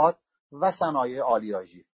 فولاد و صنایع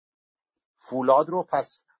آلیاژی. فولاد رو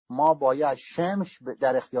پس ما باید شمش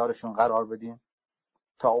در اختیارشون قرار بدیم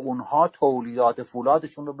تا اونها تولیدات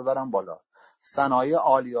فولادشون رو ببرن بالا. صنایع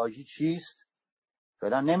آلیاژی چیست؟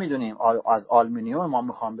 فعلا نمیدونیم. از آلومینیوم ما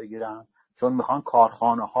میخوان بگیرن، چون میخوان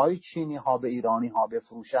کارخانه های چینی ها به ایرانی ها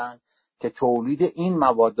بفروشن که تولید این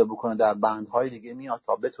مواد بکنه در بندهای دیگه میاد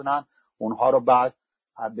تا بتونن اونها رو بعد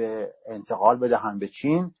به انتقال بدهن به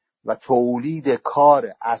چین و تولید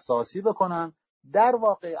کار اساسی بکنن. در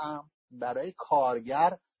واقع هم برای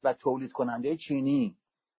کارگر و تولید کننده چینی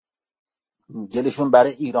دلشون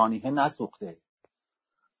برای ایرانیه نسوخته.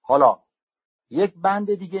 حالا یک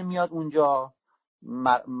بند دیگه میاد اونجا،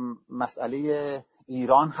 مسئله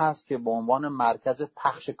ایران هست که به عنوان مرکز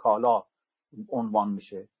پخش کالا عنوان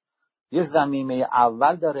میشه. یه ضمیمه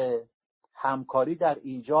اول داره، همکاری در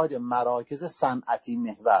ایجاد مراکز صنعتی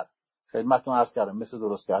محور. خدمتتون عرض کردم مثل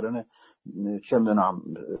درست کردن چه میدونم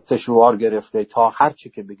سشوار گرفته تا هر چی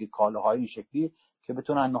که بگید کالاهای این شکلی که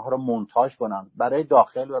بتونن اینها رو مونتاژ کنن برای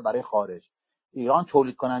داخل و برای خارج. ایران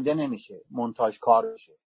تولید کننده نمیشه، مونتاژ کار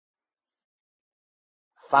میشه.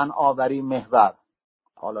 فناوری محور،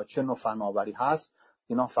 حالا چه نوع فناوری هست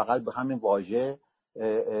اینا فقط به همین واژه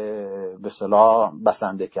به اصطلاح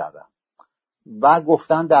بسنده کردن و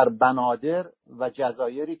گفتن در بنادر و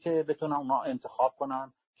جزایری که بتونن اونا انتخاب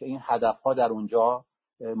کنن که این هدفها در اونجا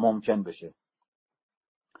ممکن بشه.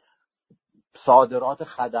 صادرات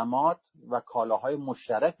خدمات و کالاهای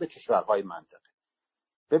مشترک به کشورهای منطقه.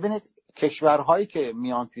 ببینید کشورهایی که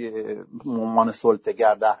میان توی عنوان سلطه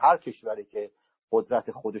در هر کشوری که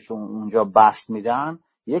قدرت خودشون اونجا بسط میدن،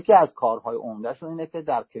 یکی از کارهای عمدهشون اینه که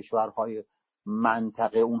در کشورهای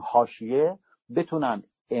منطقه اون حاشیه بتونن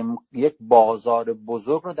یک بازار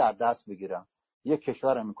بزرگ رو در دست بگیرن. یک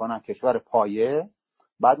کشور میکنن کشور پایه،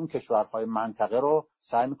 بعد اون کشورهای منطقه رو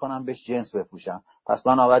سعی میکنن بهش جنس بفروشن. پس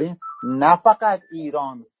بنابراین نه فقط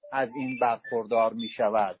ایران از این برخوردار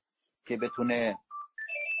میشود که بتونه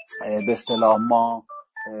به اصطلاح ما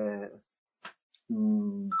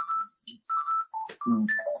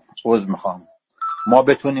ما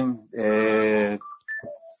بتونیم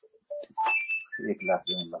یک لحظه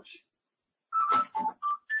این باشه.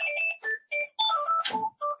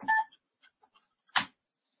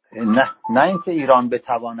 نه اینکه ایران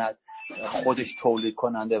بتواند خودش تولید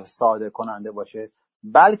کننده و صادر کننده باشه،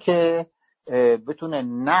 بلکه بتونه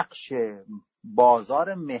نقش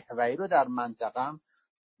بازار محوری رو در منطقه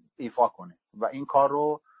ایفا کنه و این کار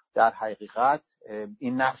رو در حقیقت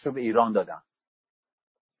این نقش رو به ایران دادن.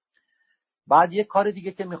 بعد یک کار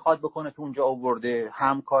دیگه که میخواد بکنه تو اونجا آورده،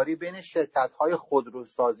 همکاری بین شرکت‌های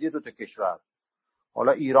خودروسازی دو تا کشور.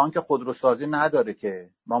 حالا ایران که خودروسازی نداره که،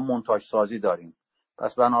 ما مونتاژ سازی داریم.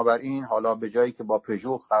 پس بنابراین حالا به جایی که با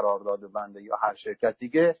پژو قرارداد بنده یا هر شرکت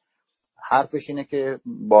دیگه، حرفش اینه که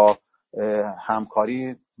با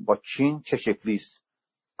همکاری با چین چه شکلی است.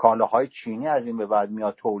 کالاهای چینی از این به بعد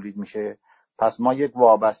میاد تولید میشه، پس ما یک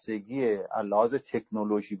وابستگی علاوه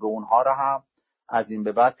تکنولوژی به اونها را هم از این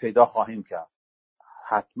به بعد پیدا خواهیم کرد.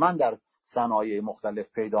 حتما در صنایع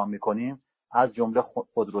مختلف پیدا میکنیم، از جمله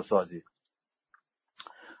خودروسازی.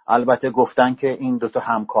 البته گفتن که این دوتا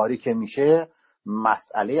همکاری که میشه،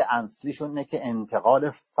 مسئله اصلیشون اینه که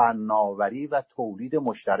انتقال فناوری و تولید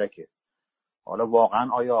مشترکه. حالا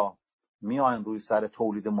واقعا آیا میایم روی سر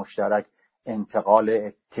تولید مشترک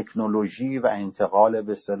انتقال تکنولوژی و انتقال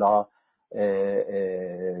به اصطلاح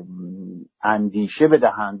اندیشه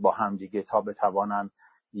بدهند با هم دیگه تا بتوانند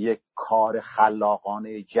یک کار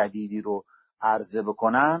خلاقانه جدیدی رو عرضه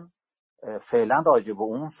بکنن؟ فعلا راجع به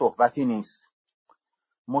اون صحبتی نیست.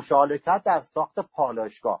 مشارکت در ساخت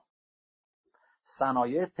پالایشگاه،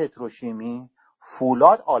 صنایع پتروشیمی،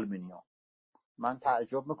 فولاد، آلومینیوم. من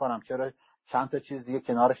تعجب میکنم چرا چند تا چیز دیگه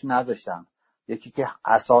کنارش نذاشتن. یکی که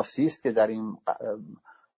اساسی است که در این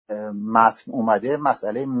متن اومده،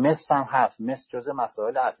 مسئله مس هم هست. مس جزء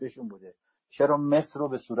مسائل اصلیشون بوده. چرا مس رو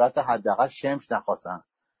به صورت حداقل شمش نخواستن؟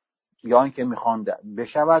 یا اینکه میخوان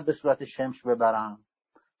بشود به صورت شمش ببرن،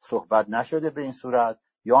 صحبت نشده به این صورت،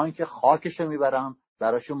 یا اینکه خاکش رو میبرن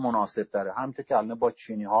براشون مناسب تره. همینطور که الان با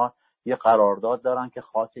چینی ها یه قرارداد دارن که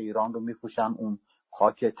خاک ایران رو میفروشن، اون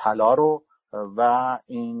خاک طلا رو، و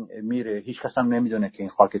این میره. هیچ کس هم نمیدونه که این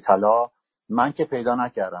خاک طلا، من که پیدا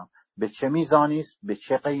نکردم، به چه میزانی است، به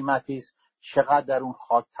چه قیمتی است، چقدر در اون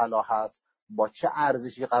خاک طلا هست، با چه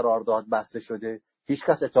ارزشی قرارداد بسته شده، هیچ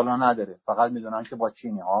کس اطلاع نداره، فقط میدونن که با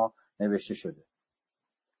چینی ها نوشته شده.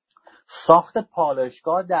 ساخت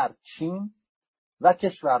پالایشگاه در چین و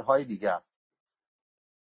کشورهای دیگر.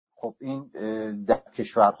 خب این در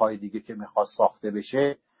کشورهای دیگه که میخواد ساخته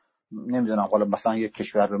بشه، نمیدونم حالا مثلا یک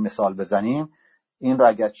کشور رو مثال بزنیم، این رو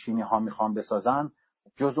اگر چینی ها میخوان بسازن،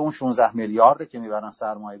 جز اون 16 میلیارده که میبرن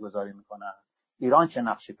سرمایه گذاری میکنن، ایران چه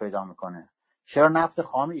نقشی پیدا میکنه؟ چرا نفت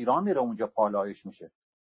خام ایران میره اونجا پالایش میشه؟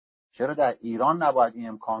 چرا در ایران نباید این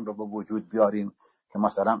امکان رو به وجود بیاریم که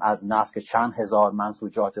مثلا از نفت که چند هزار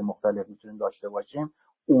منسوجات مختلف میتونیم داشته باشیم،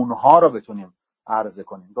 اونها رو بتونیم عرضه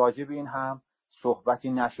کنیم؟ راجع به این هم صحبتی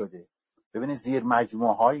نشده. ببینید زیر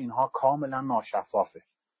مجموعه های اینها کاملا ناشفافه،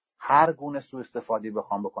 هر گونه سوء استفاده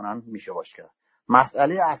بخوام بکنن میشه باش کرد.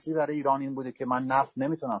 مسئله اصلی برای ایران این بوده که من نفت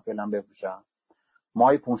نمیتونم فعلا بفروشم،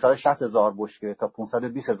 ماهی 560,000 بشکه تا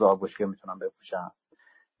 520,000 بشکه میتونم بفروشم.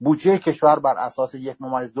 بودجه کشور بر اساس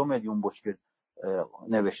 1.2 میلیون بشکه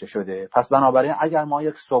نوشته شده. پس بنابراین اگر ما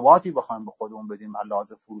یک ثباتی بخوایم به خودمون بدیم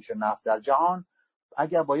علاوه فروش نفت در جهان،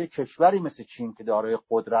 اگر با یک کشوری مثل چین که دارای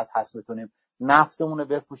قدرت هست بتونیم نفتمون رو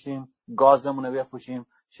بفروشیم، گازمون رو بفروشیم،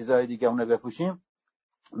 چیزهای دیگه اون رو بفروشیم،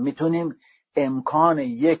 میتونیم امکان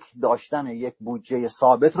داشتن یک بودجه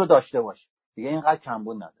ثابت رو داشته باشیم. دیگه اینقدر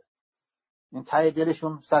کمبود نداره. این ته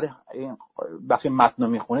دلشون سر این وقتی متن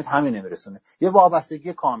میخونید همین نمیرسونه. یه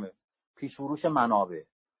وابستگی کامل، پیش فروش منابع.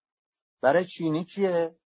 برای چینی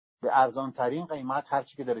چیه؟ به ارزان ترین قیمت هر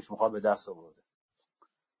چی که دلش میخواد به دست آورده.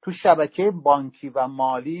 تو شبکه بانکی و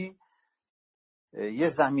مالی یه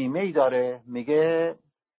ضمیمه‌ای داره، میگه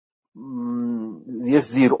یه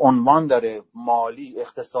زیر عنوان داره، مالی،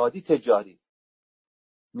 اقتصادی، تجاری.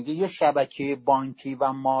 میگه یه شبکه بانکی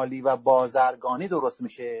و مالی و بازرگانی درست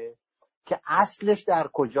میشه که اصلش در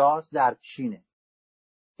کجاست؟ در چینه.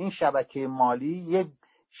 این شبکه مالی یه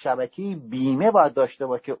شبکه بیمه باید داشته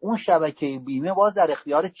باشه که اون شبکه بیمه باز در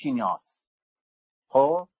اختیار چینی هاست.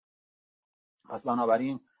 خب پس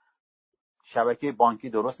بنابراین شبکه بانکی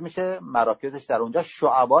درست میشه، مراکزش در اونجا،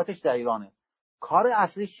 شعباتش در ایرانه. کار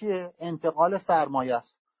اصلیش چیه؟ انتقال سرمایه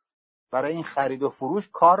است. برای این خرید و فروش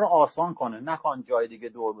کار رو آسان کنه، نخوان جای دیگه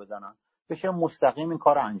دور بزنن، بشه مستقیم این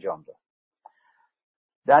کار رو انجام داد.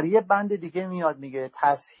 در یه بند دیگه میاد میگه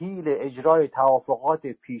تسهیل اجرای توافقات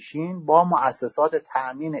پیشین با مؤسسات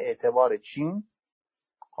تأمین اعتبار چین.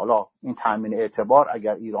 حالا این تأمین اعتبار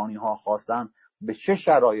اگر ایرانی ها خواستن به چه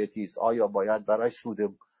شرایطی است، آیا باید برای سود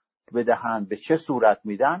بدهند، به چه صورت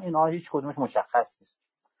میدن، اینا هیچ کدومش مشخص نیست.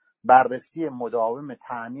 بررسی مداوم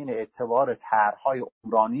تأمین اعتبار طرح‌های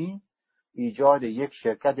عمرانی، ایجاد یک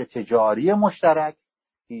شرکت تجاری مشترک،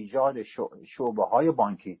 ایجاد شعبه‌های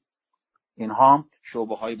بانکی. اینها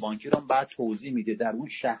شعبه‌های بانکی رو بعد توضیح میده در اون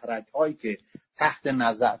شهرک‌هایی که تحت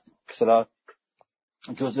نظر مثلا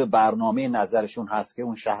جزء برنامه نظرشون هست که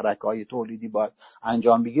اون شهرک‌های تولیدی باید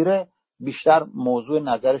انجام بگیره، بیشتر موضوع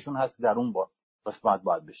نظرشون هست که در اون قسمت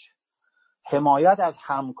باید بشه. حمایت از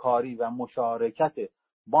همکاری و مشارکت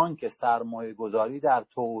بانک سرمایه گذاری در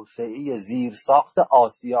توسعه زیرساخت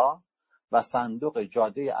آسیا و صندوق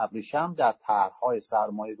جاده ابریشم در طرح‌های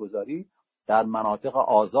سرمایه گذاری در مناطق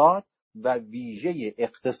آزاد و ویژه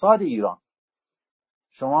اقتصاد ایران.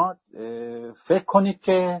 شما فکر کنید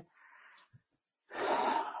که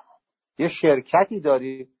یه شرکتی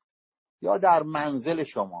دارید یا در منزل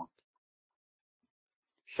شما،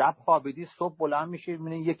 شب خوابیدی، صبح بلند میشید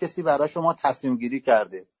میبینید یه کسی برای شما تصمیم گیری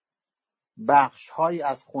کرده، بخش‌هایی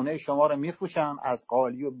از خونه شما رو میفروشن از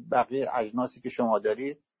قالی و بقیه اجناسی که شما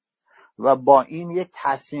دارید و با این یک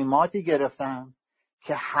تصمیماتی گرفتن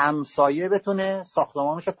که همسایه بتونه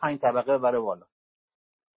ساختمانش 5 طبقه ببره بالا.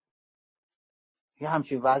 یه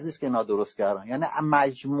همچین وضعی است که اینا درست کردن. یعنی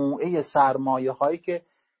مجموعه سرمایه هایی که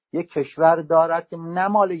یک کشور دارد که نه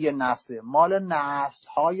مال یه نسله، مال نسل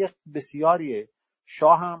های بسیاریه.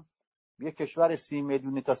 شاه هم یک کشور 30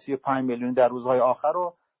 میلیونی تا 35 میلیونی در روزهای آخر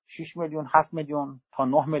رو 6 میلیون 7 میلیون تا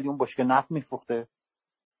 9 میلیون بشکه نفت میفروخته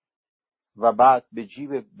و بعد به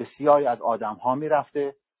جیب بسیاری از آدم ها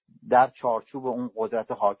میرفته در چارچوب اون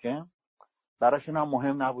قدرت حاکم. براشون هم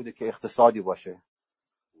مهم نبوده که اقتصادی باشه.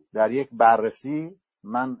 در یک بررسی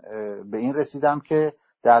من به این رسیدم که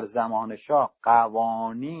در زمان شاه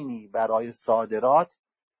قوانینی برای صادرات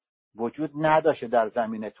وجود نداشته در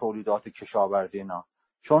زمینه تولیدات کشاورزی اینا،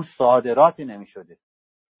 چون صادراتی نمی شده.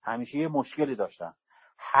 همیشه یه مشکلی داشتن.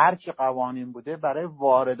 هرچی قوانین بوده برای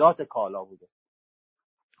واردات کالا بوده.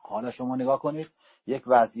 حالا شما نگاه کنید یک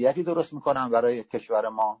وضعیتی درست میکنن برای کشور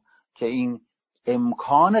ما که این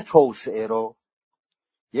امکان توسعه رو،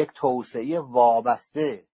 یک توسعه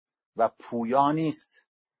وابسته و پویا نیست،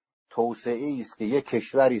 توسعه است که یک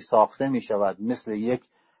کشوری ساخته می شود مثل یک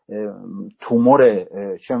تومور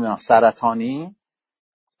چه میدونم سرطانی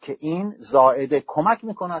که این زائده کمک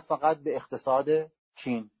میکند فقط به اقتصاد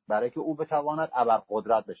چین برای که او بتواند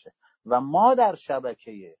ابرقدرت بشه و ما در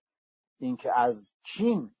شبکه این که از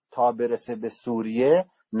چین تا برسه به سوریه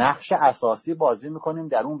نقش اساسی بازی میکنیم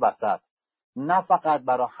در اون وسط، نه فقط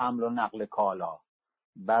برای حمل و نقل کالا،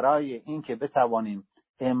 برای این که بتوانیم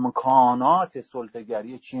امکانات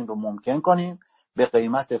سلطه‌گری چین رو ممکن کنیم به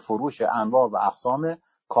قیمت فروش انواع و اقسام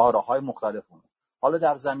کالاهای مختلف. حالا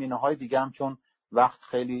در زمینه‌های دیگه هم چون وقت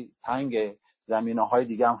خیلی تنگ، زمینه‌های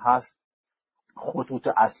دیگه هم هست، خطوط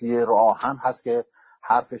اصلی راه آهن هست که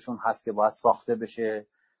حرفشون هست که باید ساخته بشه،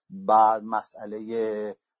 بعد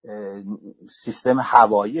مسئله سیستم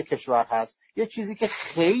هوایی کشور هست. یه چیزی که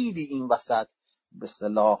خیلی این وسط به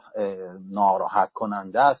اصطلاح ناراحت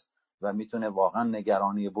کننده است و میتونه واقعا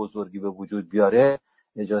نگرانی بزرگی به وجود بیاره،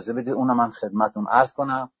 اجازه بدید اونم من خدمتون عرض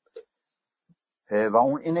کنم، و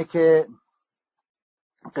اون اینه که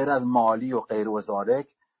غیر از مالی و غیر و ذالک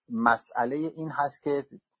مسئله این هست که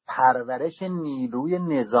پرورش نیروی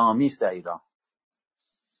نظامی است در ایران.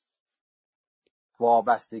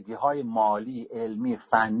 وابستگی های مالی، علمی،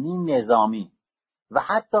 فنی، نظامی و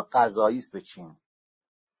حتی قضایی است به چین.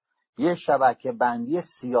 یه شبکه بندی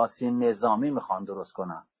سیاسی نظامی میخوان درست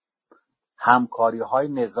کنن، همکاری های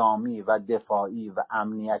نظامی و دفاعی و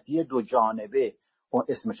امنیتی دو جانبه اون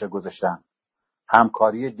اسمش گذاشتن،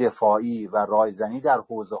 همکاری دفاعی و رایزنی در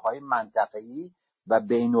حوزه های منطقه‌ای و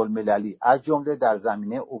بین المللی، از جمله در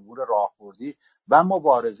زمینه عبور راهبردی و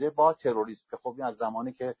مبارزه با تروریسم که خب این از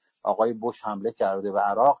زمانی که آقای بوش حمله کرده به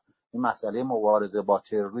عراق این مسئله مبارزه با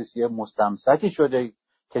تروریسم یه مستمسکی شده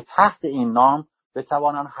که تحت این نام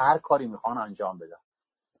بتوانن هر کاری میخوان انجام بدن.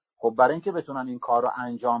 خب برای اینکه بتونن این کار رو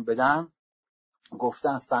انجام بدن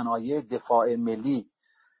گفتن صنایع دفاع ملی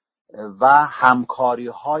و همکاری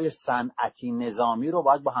های صنعتی نظامی رو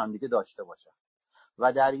باید با همدیگه داشته باشن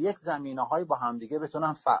و در یک زمینه های با همدیگه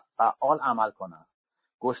بتونن فعال عمل کنن.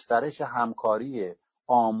 گسترش همکاری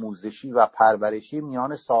آموزشی و پرورشی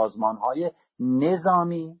میان سازمان های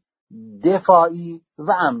نظامی، دفاعی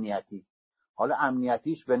و امنیتی. حالا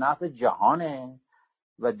امنیتیش به نفع جهانه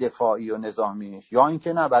و دفاعی و نظامیش، یا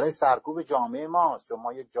اینکه نه برای سرکوب جامعه ماست، چون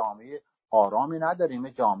ما یک جامعه آرامی نداریم،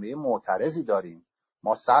 یک جامعه معترضی داریم.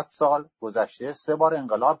 ما 100 سال گذشته 3 بار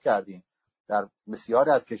انقلاب کردیم، در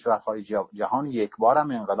بسیاری از کشورهای جهان 1 بار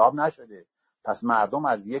هم انقلاب نشده. پس مردم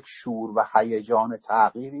از یک شور و هیجان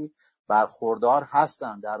تغییری برخوردار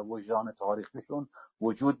هستن، در وجدان تاریخیشون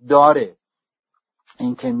وجود داره.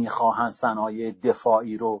 اینکه میخواهن صنایع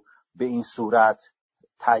دفاعی رو به این صورت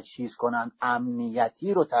تجهیز کنن،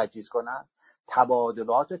 امنیتی رو تجهیز کنن،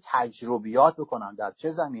 تبادلات و تجربیات بکنن. در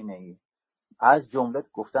چه زمینه‌ای؟ از جمله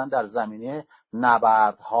گفتن در زمینه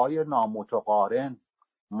نبردهای نامتقارن،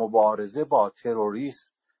 مبارزه با تروریسم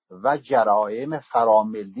و جرایم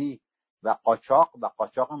فراملی و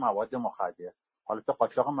قاچاق مواد مخدر. حالا تو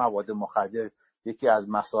قاچاق مواد مخدر یکی از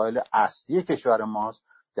مسائل اصلی کشور ماست،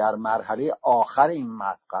 در مرحله آخر این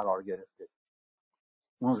متن قرار گرفته.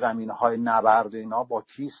 اون زمینه‌های نبرد اینا با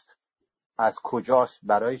کیست، از کجاست،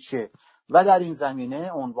 برای چه؟ و در این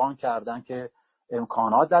زمینه عنوان کردن که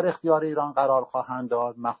امکانات در اختیار ایران قرار خواهند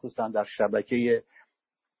داد، مخصوصا در شبکه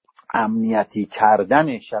امنیتی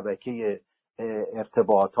کردن شبکه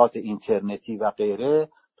ارتباطات اینترنتی و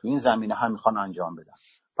غیره، تو این زمینه هم میخوان انجام بدن.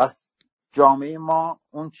 پس جامعه ما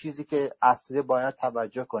اون چیزی که اصلی باید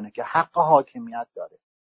توجه کنه که حق حاکمیت داره.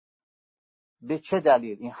 به چه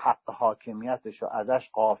دلیل این حق حاکمیتش رو ازش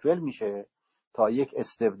غافل میشه تا یک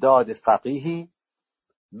استبداد فقیهی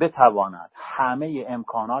بتواند همه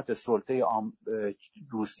امکانات سلطه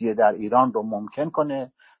روسیه در ایران رو ممکن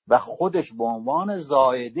کنه و خودش به عنوان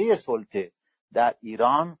زائده سلطه در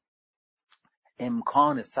ایران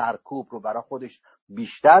امکان سرکوب رو برای خودش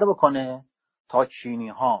بیشتر بکنه تا چینی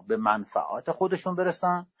ها به منفعات خودشون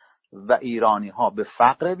برسن و ایرانی ها به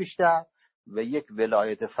فقر بیشتر و یک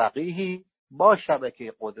ولایت فقیهی با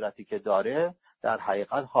شبکه قدرتی که داره در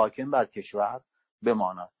حقیقت حاکم بر کشور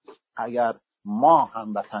بماند. اگر ما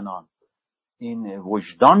هموطنان این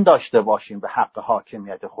وجدان داشته باشیم به حق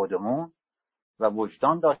حاکمیت خودمون و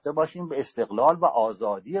وجدان داشته باشیم به استقلال و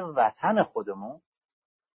آزادی وطن خودمون،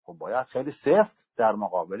 خب باید خیلی سفت در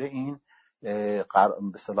مقابل این به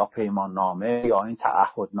اصطلاح پیمان نامه یا این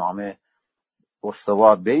تعهد نامه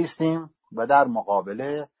استوار بایستیم و در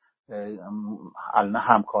مقابل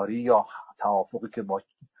همکاری یا توافقی که با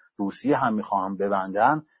روسیه هم میخواهم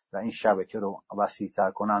ببندن و این شبکه رو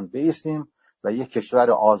وسیع‌تر کنن بایستیم و یک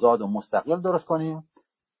کشور آزاد و مستقل درست کنیم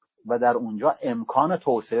و در اونجا امکان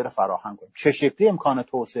توسعه رو فراهم کنیم. چه شکلی امکان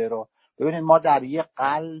توسعه رو؟ ببینید ما در یک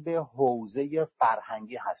قلب حوزه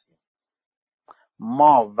فرهنگی هستیم.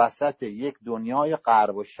 ما وسط یک دنیای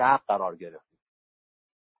غرب و شرق قرار گرفتیم.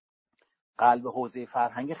 قلب حوزه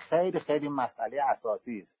فرهنگی خیلی خیلی مسئله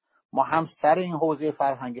اساسی است. ما هم سر این حوزه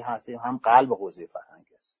فرهنگی هستیم، هم قلب حوزه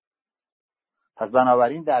فرهنگی است. پس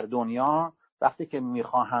بنابراین در دنیا وقتی که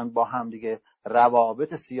میخواهند با هم دیگه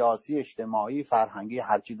روابط سیاسی، اجتماعی، فرهنگی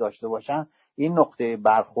هرچی داشته باشن، این نقطه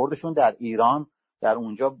برخوردشون در ایران در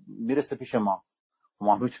اونجا میرسه پیش ما.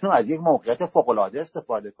 ما میتونیم از یک موقعیت فوق‌العاده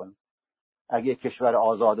استفاده کنیم. اگه کشور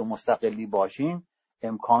آزاد و مستقلی باشیم،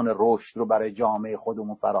 امکان رشد رو برای جامعه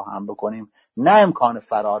خودمون فراهم بکنیم، نه امکان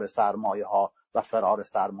فرار سرمایه ها و فرار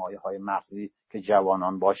سرمایه های مغزی که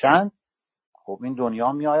جوانان باشند. خب این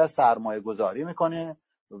دنیا میآید سرمایه گذاری میکنه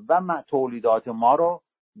و تولیدات ما رو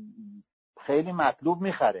خیلی مطلوب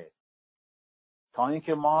میخره، تا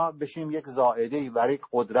اینکه ما بشیم یک زائده‌ای برای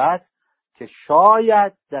قدرت که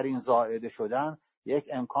شاید در این زائده شدن یک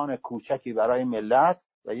امکان کوچکی برای ملت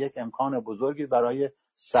و یک امکان بزرگی برای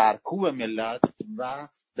سرکوب ملت و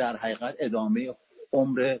در حقیقت ادامه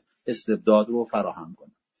عمر استبداد رو فراهم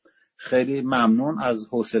کنه. خیلی ممنون از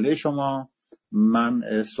حوصله شما.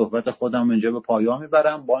 من صحبت خودم اینجا به پایان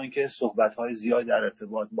میبرم، با اینکه صحبت‌های زیاد در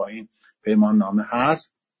ارتباط با این پیمان نامه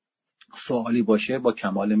هست. سوالی باشه با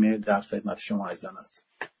کمال میل در خدمت شما عزیزان هستم.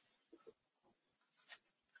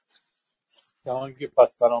 جهانگیر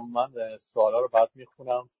پس برام من سوالا رو بعد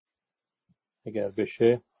میخونم اگر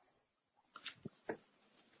بشه.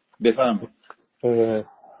 بفرمایید.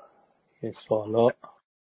 این سوالا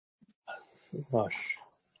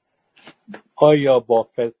آیا با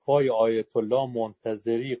فتوای آیت الله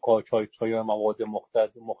منتظری قاچاقچیان مواد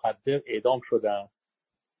مخدر اعدام شدند؟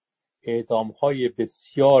 اعدام‌های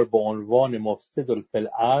بسیار با عنوان مفسد فی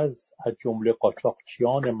الارض از جمله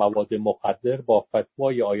قاچاقچیان مواد مخدر با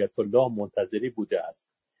فتوای آیت الله منتظری بوده است.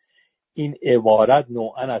 این عبارت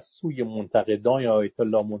نوعاً از سوی منتقدان آیت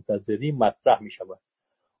الله منتظری مطرح می‌شود،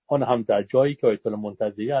 آن هم در جایی که آیت الله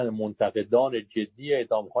منتظری از منتقدان جدی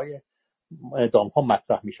اعدام‌ها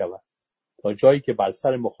مطرح می‌شود، تا جایی که بر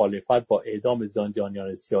سر مخالفت با اعدام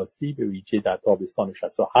زندانیان سیاسی به ویژه در تابستان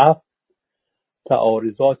 67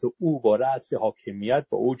 تعارضات او با رأس حاکمیت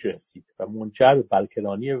به اوج رسید و منجر به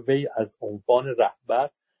برکناری وی از عنوان رهبر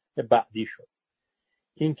بعدی شد.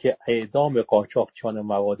 اینکه اعدام قاچاقچیان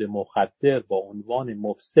مواد مخدر با عنوان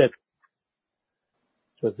مفسد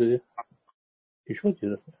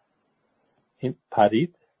این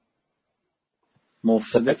پرید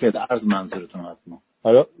مفسد فی الارض منظورتون حتما.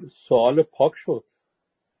 حالا سوال پاک شد،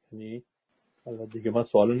 یعنی حالا دیگه من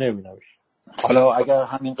سوالو نمی‌نویسم. حالا اگر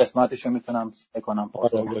همین قسمتشو میتونم بکنم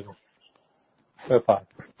پاسخ. بفرمایید.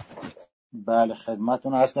 بله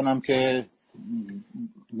خدمتتون عرض کنم که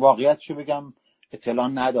واقعیتشو بگم اطلاع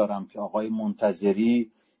ندارم که آقای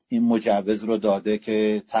منتظری این مجوز رو داده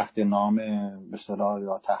که تحت نام به اصطلاح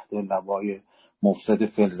یا تحت لوای مفسد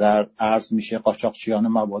فی الارض میشه قاچاقچیان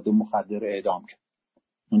مواد مخدر اعدام کرد.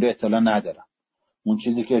 اون رو اطلاع ندارم. اون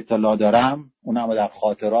چیزی که اطلاع دارم اونم در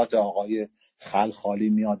خاطرات آقای خلخالی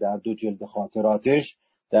میاد، در 2 جلد خاطراتش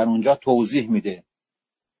در اونجا توضیح میده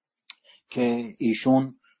که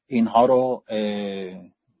ایشون اینها رو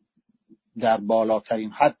در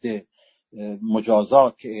بالاترین حد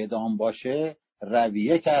مجازات که اعدام باشه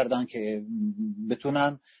رویه کردن که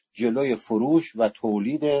بتونن جلوی فروش و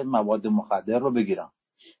تولید مواد مخدر رو بگیرن،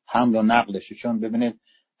 حمل و نقلش. چون ببینید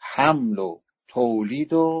حمل و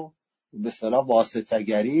تولید و به اصطلاح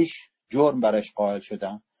واسطه‌گریش جرم برش قائل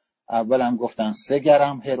شدن. اول هم گفتن 3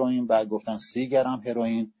 گرم هروئین، بعد گفتن 30 گرم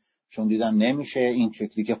هروئین، چون دیدن نمیشه این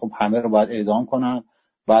شکلی که خب همه رو باید اعدام کنن.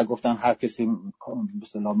 بعد گفتن هر کسی به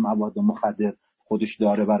اصطلاح مواد مخدر خودش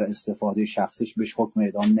داره برای استفاده شخصیش بهش حکم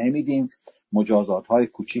اعدام نمیدیم، مجازات‌های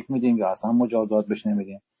کوچیک میدیم یا اصلا مجازات بهش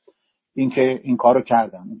نمیدیم. این کارو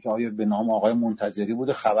کردن. اینکه آیا به نام آقای منتظری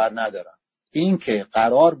بوده خبر ندارم. اینکه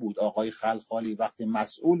قرار بود آقای خلخالی وقتی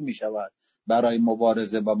مسئول میشود برای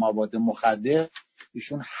مبارزه با مواد مخدر،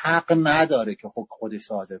 ایشون حق نداره که خودش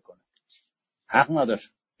صادر کنه. حق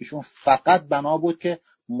نداشت. ایشون فقط بنا بود که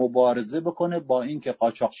مبارزه بکنه با اینکه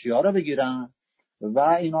قاچاقچی‌ها رو بگیرن و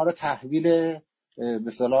اینا رو تحویل به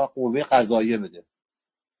اصطلاح قوه قضاییه بده.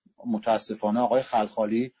 متاسفانه آقای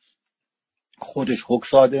خلخالی خودش حکم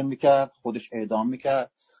صادر میکرد، خودش اعدام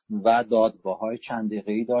میکرد و دادگاه‌های چند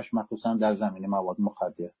دقیقه‌ای داشت، مخصوصا در زمینه مواد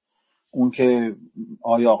مخدر. اون که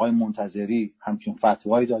آیا آقای منتظری همچین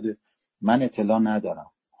فتوایی داده من اطلاع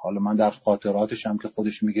ندارم. حالا من در خاطراتش هم که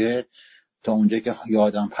خودش میگه تا اونجا که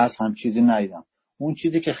یادم هست هم چیزی ندیدم. اون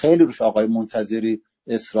چیزی که خیلی روش آقای منتظری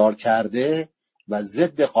اصرار کرده و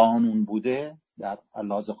ضد قانون بوده در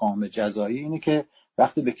لحاظ قانون جزایی اینه که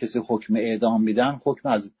وقتی به کسی حکم اعدام میدن، حکم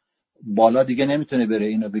از بالا دیگه نمیتونه بره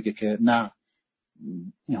اینو بگه که نه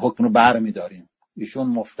این حکم رو برمی‌داریم. ایشون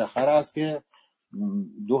مفتخر است که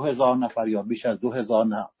 2000 نفر یا بیش از 2000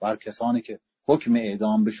 نفر کسانی که حکم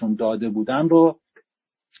اعدام بهشون داده بودن رو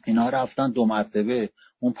اینا رفتن 2 مرتبه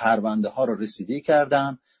اون پرونده ها رو رسیدگی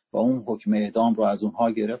کردن و اون حکم اعدام رو از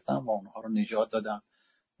اونها گرفتن و اونها رو نجات دادن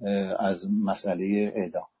از مسئله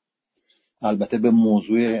اعدام. البته به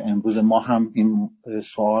موضوع امروز ما هم این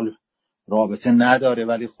سوال رابطه نداره،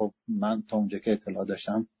 ولی خب من تا اونجا که اطلاع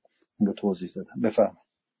داشتم این رو توضیح دادم. بفرمایید.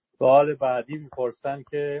 سوال بعدی میپرسن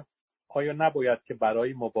که آیا نباید که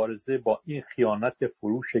برای مبارزه با این خیانت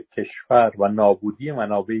فروش کشور و نابودی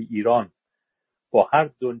منابع ایران با هر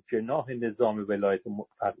دو جناح نظام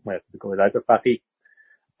ولایت فقیه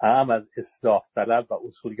اهم از اصلاح طلب و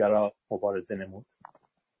اصولگرا مبارزه نمود؟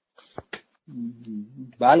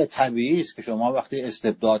 بله طبیعی است که شما وقتی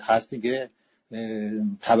استبداد هست دیگه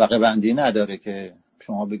طبقه بندی نداره که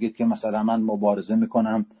شما بگید که مثلا من مبارزه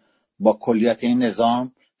میکنم با کلیت این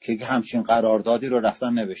نظام که همچین قراردادی رو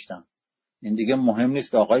رفتن نوشتن. این دیگه مهم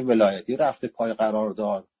نیست که آقای ولایتی رفته پای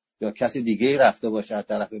قرارداد یا کسی دیگه رفته باشه از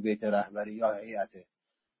طرف بیت رهبری یا هیئت.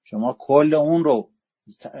 شما کل اون رو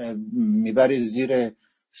میبرید زیر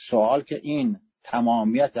سوال که این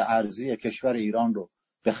تمامیت ارضی کشور ایران رو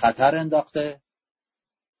به خطر انداخته،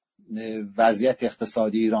 وضعیت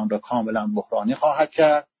اقتصادی ایران را کاملا بحرانی خواهد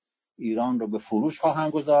کرد، ایران رو به فروش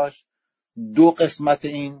خواهند گذاشت. 2 قسمت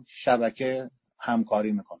این شبکه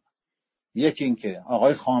همکاری میکنن. یکی این که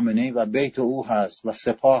آقای خامنه‌ای و بیت او هست و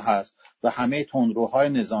سپاه هست و همه تندروهای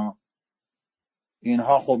نظام،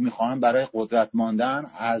 اینها خب میخوان برای قدرت ماندن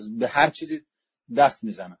از به هر چیزی دست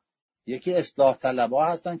میزنن. یکی اصلاح طلبها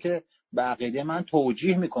هستن که به عقیده من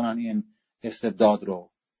توجیه میکنن این استبداد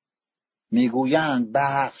رو، میگویند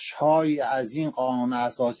بخش‌هایی از این قانون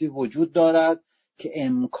اساسی وجود دارد که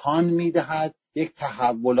امکان میدهد یک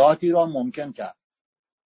تحولاتی را ممکن کرد.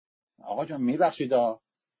 آقا جان میبخشید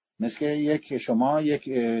مثل شما یک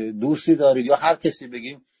دوستی دارید یا هر کسی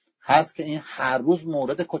بگیم هست که این هر روز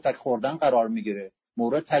مورد کتک خوردن قرار میگیره،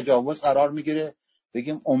 مورد تجاوز قرار میگیره،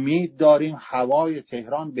 بگیم امید داریم هوای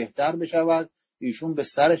تهران بهتر بشود، ایشون به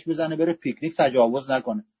سرش بزنه بره پیکنیک تجاوز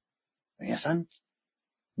نکنه. این اصلا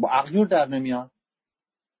با عقل جور در نمیاد.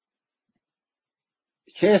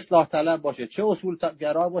 چه اصلاح طلب باشه، چه اصول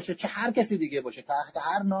گرا باشه، چه هر کسی دیگه باشه، تحت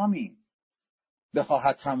هر نامی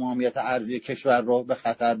بخواهد تمامیت ارضی کشور رو به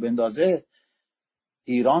خطر بندازه،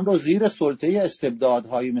 ایران رو زیر سلطه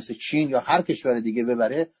استبدادهایی مثل چین یا هر کشور دیگه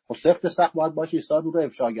ببره، خب سخت باید باشه ایستاد رو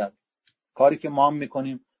افشا کرد. کاری که ما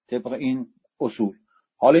میکنیم طبق این اصول.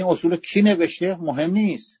 حالا این اصول کی نوشته مهم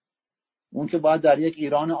نیست، اون که باید در یک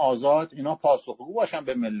ایران آزاد اینا پاسخگو باشن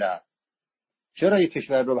به ملت. چرا یک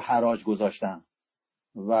کشور رو به حراج گذاشتن؟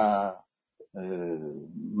 و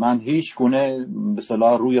من هیچ گونه به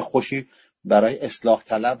اصطلاح روی خوشی برای اصلاح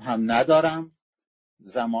طلب هم ندارم.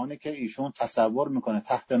 زمانی که ایشون تصور میکنه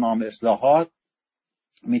تحت نام اصلاحات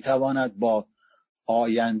میتواند با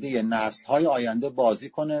آینده نسل‌های آینده بازی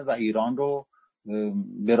کنه و ایران رو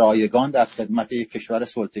به رایگان در خدمت یک کشور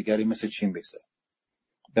سلطه‌گری مثل چین بگذاره.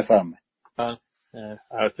 بفرمایید.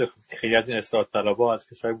 البته خیلی از این اصلاح طلبها از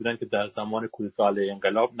کسایی بودن که در زمان کودتا علیه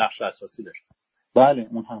انقلاب نقش اساسی داشتن. بله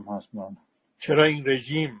اون هم هست. چرا این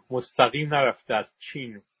رژیم مستقیم نرفته از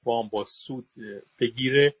چین وام با سود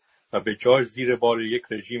بگیره و به جای زیر بار یک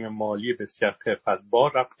رژیم مالی بسیار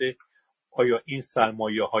خفتبار رفته؟ آیا این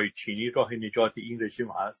سرمایه‌های چینی راه نجات این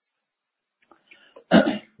رژیم هست؟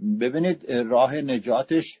 ببینید راه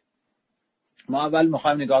نجاتش، ما اول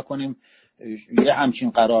میخوایم نگاه کنیم یه همچین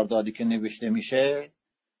قراردادی که نوشته میشه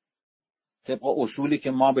طبق اصولی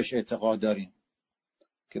که ما بهش اعتقاد داریم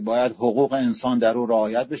که باید حقوق انسان در او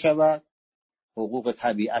رعایت بشود، حقوق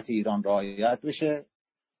طبیعت ایران رعایت بشه،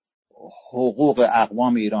 حقوق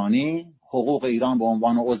اقوام ایرانی، حقوق ایران به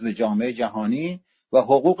عنوان عضو جامعه جهانی و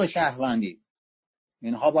حقوق شهروندی،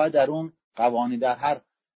 اینها باید در اون قوانین، در هر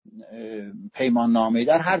پیمان نامه،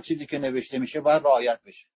 در هر چیزی که نوشته میشه باید رعایت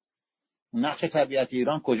بشه. نقش طبیعت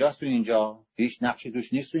ایران کجاست تو اینجا؟ هیچ نقشی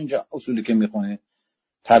توش نیست. تو اینجا اصولی که میخونه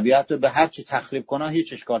طبیعت رو به هر چی تخریب کنه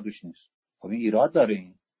هیچ اشکال توش نیست. خب این ایراد داره.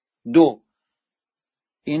 این 2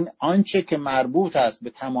 این آنچه که مربوط است به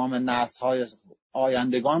تمام نسل‌های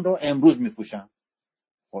آیندگان رو امروز میفروشن.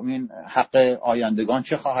 خب این حق آیندگان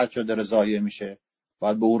چه خواهد شد داره ضایع میشه،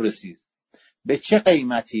 باید به اون رسید. به چه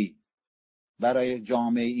قیمتی برای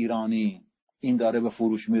جامعه ایرانی این داره به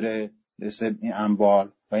فروش میره، این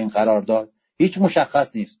اموال و این قرارداد هیچ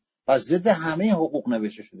مشخص نیست. پس ضد همه حقوق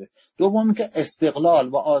نوشته شده. دومی که استقلال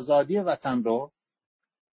و آزادی وطن رو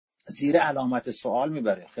زیر علامت سوال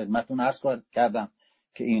میبره. خدمتتون عرض کردم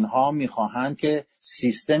که اینها میخواهند که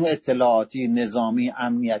سیستم اطلاعاتی، نظامی،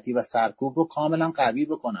 امنیتی و سرکوب رو کاملا قوی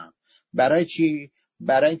بکنن. برای چی؟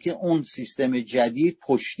 برای که اون سیستم جدید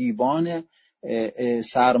پشتیبان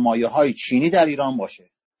سرمایه های چینی در ایران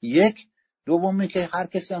باشه. یک. دومی که هر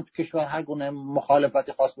کسی هم تو کشور هر گونه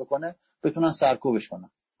مخالفتی خواست بکنه بتونن سرکوبش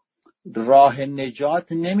کنن. راه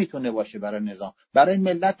نجات نمیتونه باشه برای نظام. برای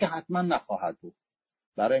ملت که حتما نخواهد بود.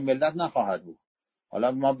 برای ملت نخواهد بود.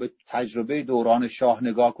 حالا ما به تجربه دوران شاه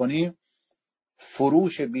نگاه کنیم،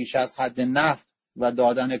 فروش بیش از حد نفت و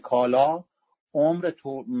دادن کالا، عمر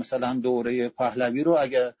مثلا دوره پهلوی رو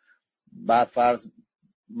اگه برفرض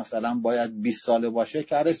مثلا باید 20 ساله باشه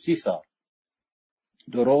کرده 30 سال.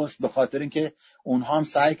 درست، به خاطر اینکه اونها هم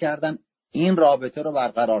سعی کردن این رابطه رو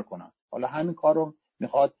برقرار کنن. حالا همین کار رو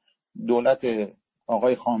میخواد دولت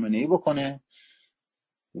آقای خامنه‌ای بکنه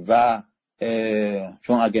و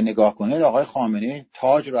چون اگه نگاه کنید آقای خامنه‌ای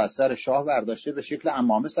تاج رو از سر شاه برداشته به شکل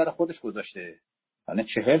عمامه سر خودش گذاشته. یعنی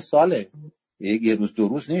 40 ساله، یه روز دو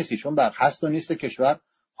روز نیست، چون بر هست و نیست کشور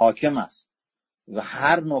حاکم است و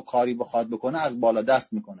هر نوع کاری بخواد بکنه از بالا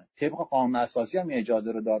دست میکنه. طبق قانون اساسی هم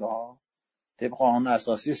اجازه رو داره ها. طبق قانون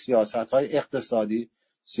اساسی سیاست‌های اقتصادی،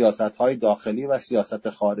 سیاست‌های داخلی و سیاست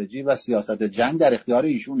خارجی و سیاست جنگ در اختیار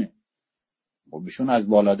ایشونه. خب ایشون از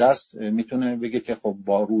بالا دست میتونه بگه که خب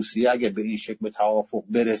با روسیه اگه به این شکل به توافق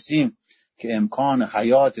برسیم که امکان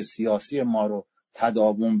حیات سیاسی ما رو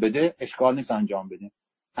تداوم بده، اشکال نیست انجام بدیم.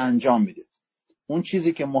 انجام میده. اون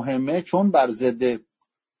چیزی که مهمه چون بر ضد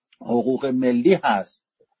حقوق ملی هست،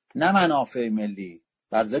 نه منافع ملی،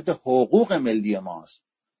 بر ضد حقوق ملی ماست،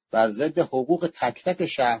 بر ضد حقوق تک تک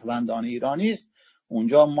شهروندان ایرانی است.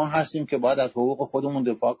 اونجا ما هستیم که باید از حقوق خودمون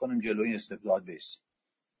دفاع کنیم، جلوی استبداد بایستیم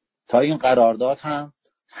تا این قرارداد هم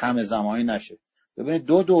همه زمانی نشه. ببینید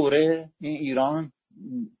 2 دوره این ایران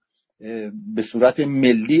به صورت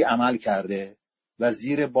ملی عمل کرده و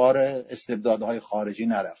زیر بار استبدادهای خارجی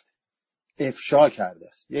نرفته، افشا کرده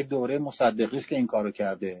است. یک دوره مصدقی است که این کارو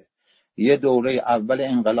کرده، یه دوره اول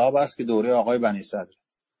انقلاب است که دوره آقای بنی صدر.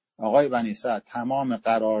 آقای بنی صدر تمام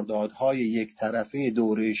قراردادهای یک طرفه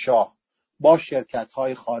دوره شاه با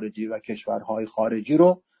شرکت‌های خارجی و کشورهای خارجی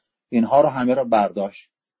رو، اینها رو همه رو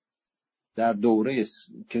برداشت. در دوره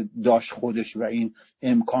که داشت خودش و این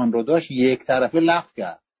امکان رو داشت یک طرفه لغو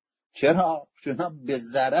کرد. چرا؟ چون به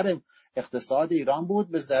ضرر اقتصاد ایران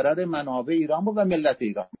بود، به ضرر منابع ایران بود و ملت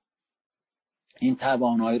ایران. این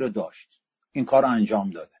توانایی رو داشت، این کار رو انجام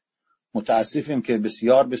داده. متاسفیم که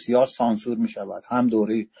بسیار بسیار سانسور می شود، هم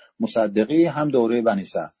دوره مصدقی هم دوره بنی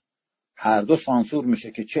صدر. هر دو سانسور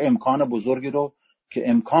میشه که چه امکان بزرگی رو که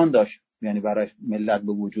امکان داشت، یعنی برای ملت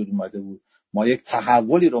به وجود اومده بود، ما یک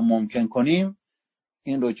تحولی رو ممکن کنیم،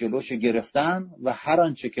 این رو جلوش گرفتن و هر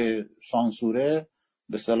آنچه که سانسوره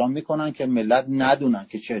به سلام میکنن که ملت ندونن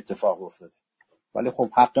که چه اتفاق افتاده. ولی خب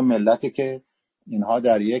حق ملته که اینها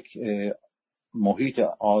در یک محیط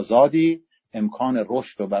آزادی امکان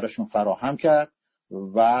رشد رو براشون فراهم کرد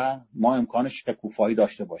و ما امکان شکوفایی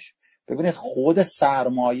داشته باشیم. ببینید خود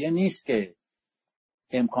سرمایه نیست که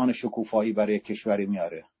امکان شکوفایی برای کشوری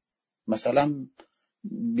میاره. مثلا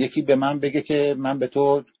یکی به من بگه که من به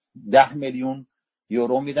تو 10 میلیون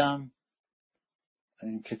یورو میدم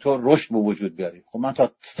که تو رشد به وجود بیاری. خب من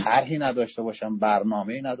تا طرحی نداشته باشم،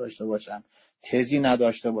 برنامه‌ای نداشته باشم، تزی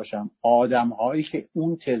نداشته باشم، آدم‌هایی که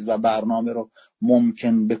اون تز و برنامه رو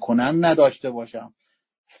ممکن بکنن نداشته باشم،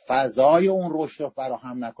 فضای اون رشد رو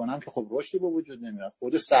فراهم نکنم، که خب رشدی به وجود نمیاد.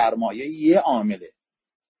 خود سرمایه یه عامله.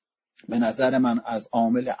 به نظر من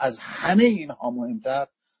از همه اینها مهمتر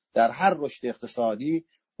در هر رشد اقتصادی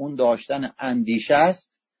اون داشتن اندیشه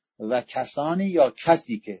است و کسانی یا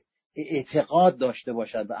کسی که اعتقاد داشته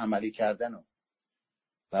باشد به عملی کردن اون.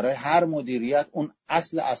 برای هر مدیریت اون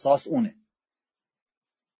اصل اساس اونه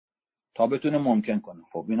تا بتونه ممکن کنه.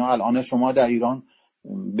 خب اینا الان شما در ایران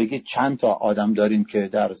بگید چند تا آدم داریم که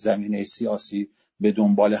در زمینه سیاسی به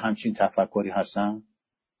دنبال همچین تفکری هستن؟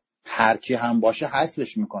 هر کی هم باشه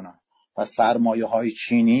حذفش میکنن. پس سرمایه های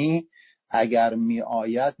چینی اگر می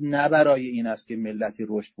آید نه برای این است که ملتی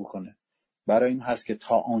رشد بکنه، برای این هست که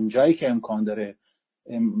تا آنجایی که امکان داره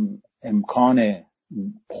امکان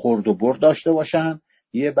خورد و برد داشته باشن.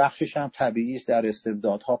 یه بخشش هم طبیعی است در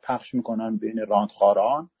استبدادها پخش میکنن بین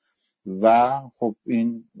راندخاران و خب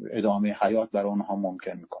این ادامه حیات برای اونها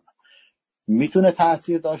ممکن میکنن. میتونه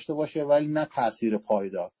تأثیر داشته باشه ولی نه تأثیر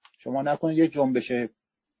پایدار. شما نکنید یه جنبش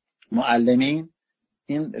معلمین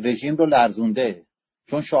این رژیم رو لرزونده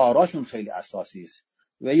چون شعاراشون خیلی اساسی است،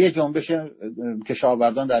 و یه جنبش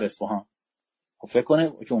کشاورزان در اصفهان. خب فکر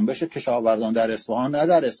کنه جنبش کشاورزان در اصفهان، نه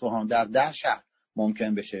در اصفهان، در 10 شهر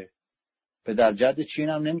ممکن بشه. پدر جد چین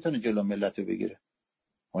هم نمیتونه جلو ملت رو بگیره.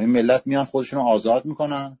 و این ملت میان خودشون رو آزاد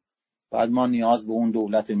میکنن. بعد ما نیاز به اون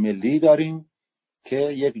دولت ملی داریم که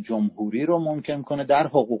یک جمهوری رو ممکن کنه در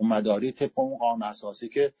حقوق مداری طبق اون قانون اساسی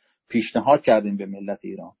که پیشنهاد کردیم به ملت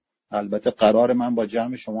ایران. البته قرار من با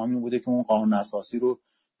جمع شما این بوده که اون قانون اساسی رو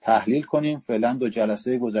تحلیل کنیم. فعلا 2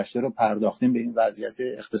 جلسه گذشته رو پرداختیم به این وضعیت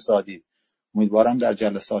اقتصادی. امیدوارم در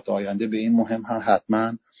جلسات آینده به این مهم هم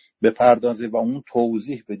حتما بپردازیم و اون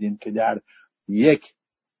توضیح بدیم که در یک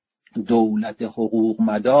دولت حقوق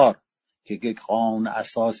مدار که یک قانون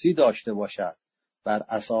اساسی داشته باشد، بر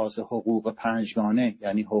اساس حقوق 5گانه،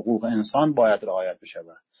 یعنی حقوق انسان باید رعایت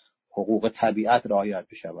بشود، حقوق طبیعت رعایت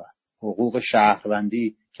بشود، حقوق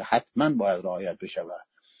شهروندی که حتما باید رعایت بشود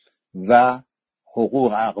و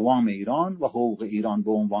حقوق اقوام ایران و حقوق ایران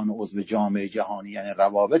به عنوان عضو جامعه جهانی، یعنی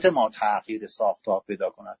روابط ما تغییر ساختار پیدا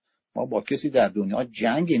کند. ما با کسی در دنیا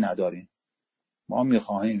جنگی نداریم. ما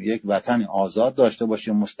میخواهیم یک وطن آزاد داشته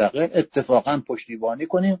باشیم، مستقل، اتفاقا پشتیبانی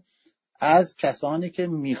کنیم از کسانی که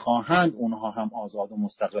میخواهند اونها هم آزاد و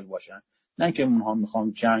مستقل باشند، نه که اونها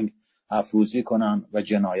میخوان جنگ افروزی کنن و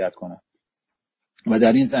جنایت کنن. و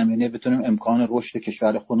در این زمینه بتونیم امکان رشد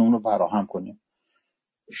کشور خودمون رو فراهم کنیم.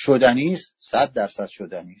 شدنی است، 100%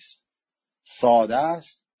 شدنی است. ساده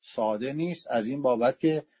است، ساده نیست، از این بابت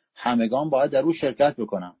که همگان باید در او شرکت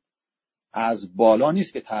بکنن. از بالا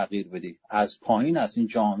نیست که تغییر بدی، از پایین است. این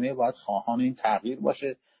جامعه باید خواهان این تغییر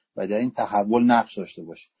باشه و در این تحول نقش داشته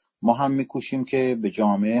باشه. ما هم میکوشیم که به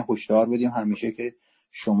جامعه هشدار بدیم همیشه که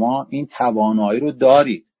شما این توانایی رو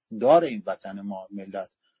دارید. داره این وطن ما، ملت،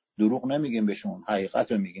 دروغ نمیگیم بهشون،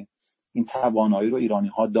 حقیقت رو میگیم. این توانایی رو ایرانی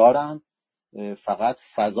ها دارن، فقط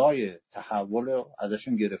فضای تحول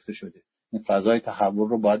ازشون گرفته شده. این فضای تحول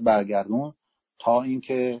رو باید برگردون تا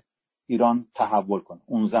اینکه ایران تحول کنه.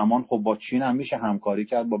 اون زمان خب با چین هم میشه همکاری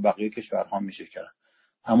کرد، با بقیه کشورها میشه کرد،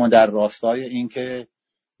 اما در راستای اینکه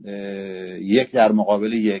یک در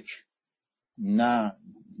مقابل یک، نه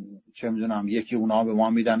چه میدونم یکی اونها به ما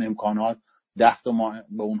میدن امکانات، 10 تا ما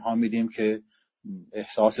به اونها میدیم که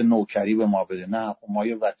احساس نوکری به ما بده. نه، ما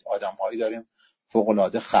یه آدم‌هایی داریم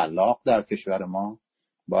فوق‌العاده خلاق در کشور ما،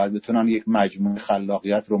 باید بتونن یک مجموعه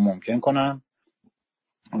خلاقیت رو ممکن کنن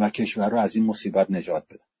و کشور رو از این مصیبت نجات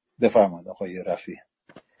بدن. بفرمایید آقای رفیع.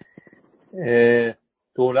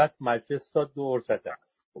 دولت مجلس را دور زده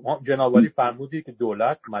است. جناب عالی فرمودید که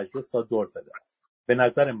دولت مجلس را دور زده است. به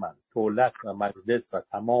نظر من دولت و مجلس و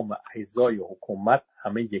تمام اعضای حکومت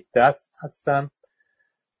همه یک دست هستند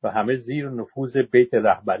و همه زیر نفوذ بیت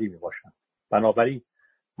رهبری می باشند. بنابراین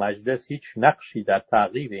مجلس هیچ نقشی در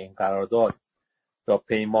تغییر این قرارداد یا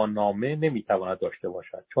پیمان نامه نمی تواند داشته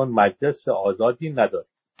باشد، چون مجلس آزادی ندارد.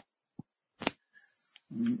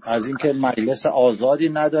 از اینکه مجلس آزادی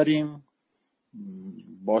نداریم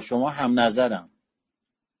با شما هم نظرم.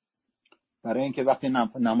 برای اینکه وقتی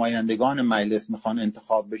نمایندگان مجلس میخوان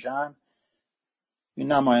انتخاب بشن،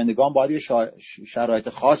 این نمایندگان باید یه شرایط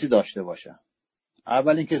خاصی داشته باشن.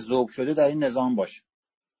 اول اینکه ذوب شده در این نظام باشه،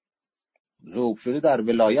 ذوب شده در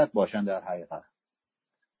ولایت باشن در حقیقت،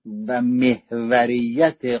 و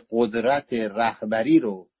محوریت قدرت رهبری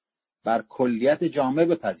رو بر کلیت جامعه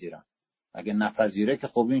بپذیرن. اگه نپذیره که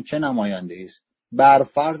خب این چه نماینده است؟ بر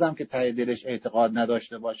فرضم که ته دلش اعتقاد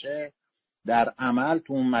نداشته باشه، در عمل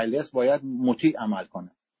تو اون مجلس باید مطیع عمل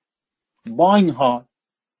کنه. با این حال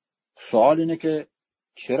سوال اینه که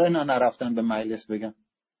چرا اینا نرفتن به مجلس بگن؟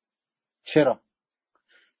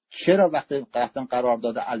 چرا وقتی رفتن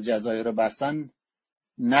قرارداد الجزایر رو بستن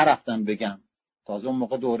نرفتن بگن؟ تازه اون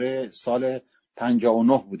موقع دوره سال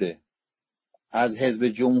 59 بوده. از حزب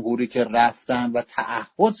جمهوری که رفتن و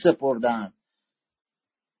تعهد سپردن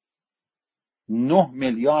 9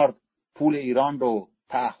 میلیارد پول ایران رو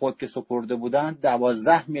تعهد که سپرده بودن،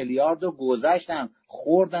 12 میلیارد رو گذشتن،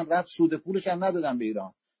 خوردن، رفت سود پولش هم ندادن به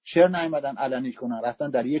ایران. چرا نیومدن علنیش کنن؟ رفتن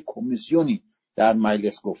در یک کمیسیونی در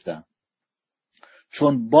مجلس گفتن،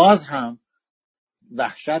 چون باز هم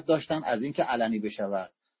وحشت داشتن از اینکه علنی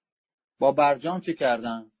بشود. با برجام چه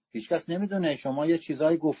کردن؟ هیچکس نمیدونه. شما یه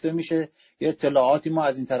چیزایی گفته میشه، یه اطلاعاتی ما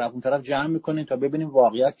از این طرف اون طرف جمع میکنیم تا ببینیم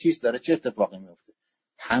واقعیت چیست، داره چه اتفاقی میفته.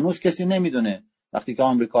 هنوز کسی نمیدونه. وقتی که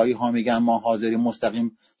آمریکایی ها میگن ما حاضریم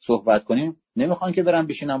مستقیم صحبت کنیم، نمیخوان که برن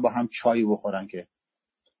بشینن با هم چای بخورن، که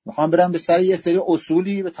میخوان برن به سر یه سری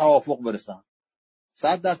اصولی به توافق برسن.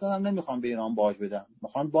 100% هم نمیخوان به ایران باج بدن،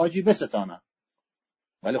 میخوان باجی بستانن.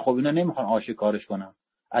 ولی خب اینا نمیخوان آشکارش کنن.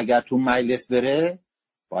 اگر تو مجلس بره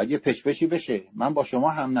باید یه پچ‌پچی بشه. من با شما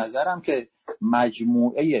هم نظرم که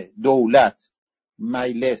مجموعه دولت،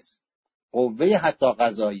 مجلس، قوه حتی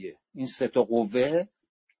قضاییه، این 3 تا قوه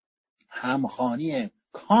همخوانی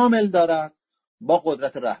کامل دارد با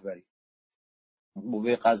قدرت رهبری.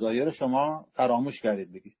 قوه قضاییه رو شما فراموش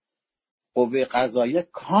کردید بگید. قوه قضاییه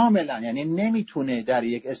کاملا، یعنی نمیتونه در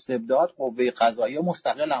یک استبداد قوه قضاییه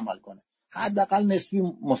مستقل عمل کنه، حداقل نسبی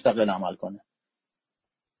مستقل عمل کنه.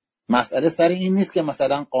 مسئله سر این نیست که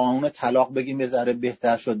مثلا قانون طلاق بگیم یه ذره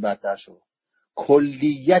بهتر شد بدتر شد.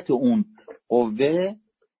 کلیت اون قوه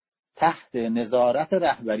تحت نظارت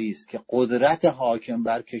رهبری است که قدرت حاکم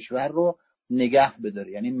بر کشور رو نگه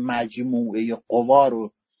بداره، یعنی مجموعه قوا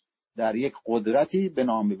رو در یک قدرتی به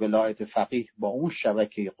نام ولایت فقیه با اون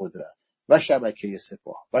شبکه قدرت و شبکه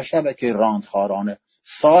سپاه و شبکه راندخارانه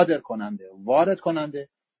صادر کننده وارد کننده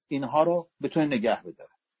اینها رو بتونه نگه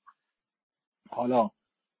بداره. حالا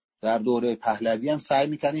در دوره پهلوی هم سعی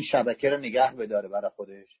می‌کرد این شبکه رو نگه بداره برای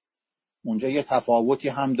خودش. اونجا یه تفاوتی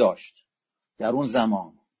هم داشت. در اون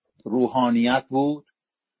زمان روحانیت بود،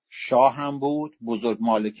 شاه هم بود، بزرگ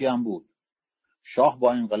مالکی هم بود. شاه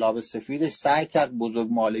با انقلاب سفیدش سعی کرد بزرگ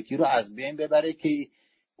مالکی رو از بین ببره که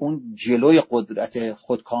اون جلوی قدرت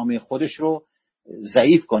خودکامه خودش رو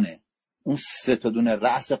ضعیف کنه، اون سه تا دونه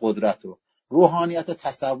رأس قدرت رو. روحانیت رو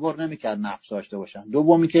تصور نمی‌کرد نقش داشته باشن.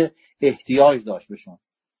 دومی که احتیاج داشت بهشون،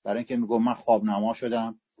 برای اینکه میگه من خواب نما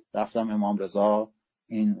شدم رفتم امام رضا،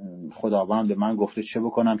 این خداوند به من گفته چه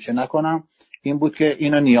بکنم چه نکنم، این بود که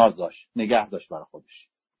اینو نیاز داشت نگه داشت برای خودش،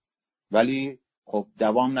 ولی خب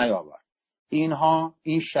دوام نیاورد. اینها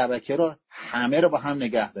این شبکه رو همه رو با هم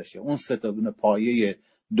نگه داشته، اون سه تا دونه پایه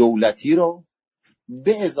دولتی رو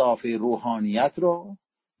به اضافه روحانیت رو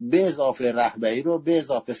به اضافه رهبری رو به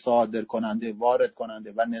اضافه صادر کننده وارد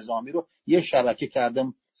کننده و نظامی رو یه شبکه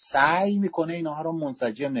کردم. سعی میکنه اینها رو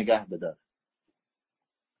منسجم نگه بداره،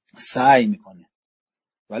 سعی میکنه،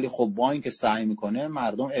 ولی خب با اینکه سعی میکنه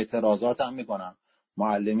مردم اعتراضات هم میکنن.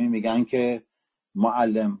 معلمی میگن که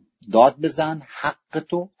معلم داد بزن حق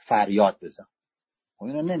تو فریاد بزن. و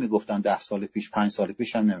اینو نمیگفتن 10 سال پیش 5 سال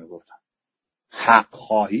پیش هم نمیگفتن. حق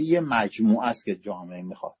خواهی یه مجموعه است که جامعه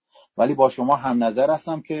میخواد، ولی با شما هم نظر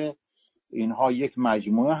هستم که اینها یک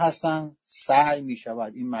مجموعه هستن. سعی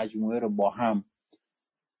میشود این مجموعه رو با هم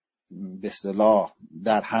به اصطلاح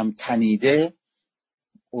در هم تنیده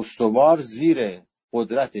استوار زیر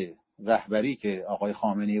قدرت رهبری که آقای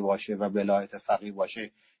خامنه‌ای باشه و ولایت فقیه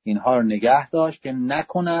باشه اینها رو نگه داشت که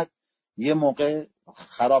نکند یه موقع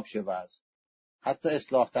خراب شه وضع. حتی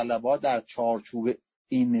اصلاح طلبها در چارچوب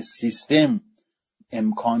این سیستم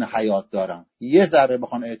امکان حیات دارن، یه ذره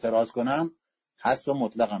بخوان اعتراض کنن حذف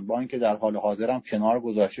مطلقاً، با اینکه در حال حاضرم کنار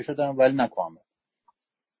گذاشته شدن ولی نه کامل.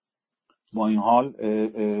 با این حال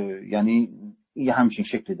یعنی یه همچین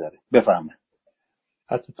شکلی داره. بفهمه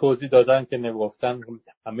حتی توضیح دادن که نگفتن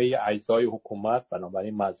همه اجزای حکومت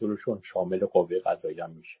بنابراین منظورشون شامل قوه قضاییه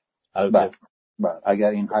میشه. بله اگر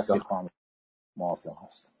این هست کامل موافق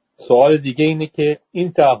هست. سوال دیگه اینه که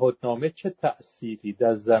این تعهدنامه چه تأثیری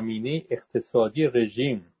در زمینه اقتصادی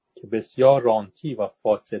رژیم که بسیار رانتی و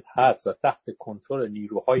فاسد هست و تحت کنترل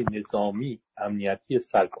نیروهای نظامی امنیتی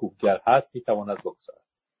سرکوبگر هست میتواند بگذارد؟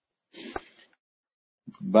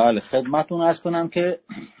 بله خدمتتون عرض کنم که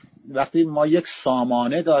وقتی ما یک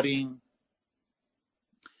سامانه داریم،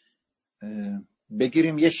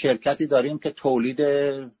 بگیریم یه شرکتی داریم که تولید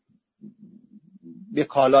یه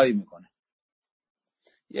کالایی میکنه،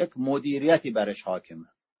 یک مدیریتی برش حاکمه.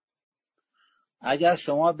 اگر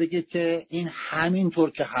شما بگید که این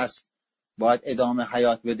همینطور که هست باید ادامه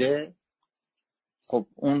حیات بده، خب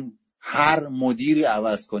اون هر مدیری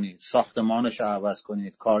عوض کنید، ساختمانش عوض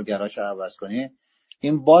کنید، کارگراش عوض کنید،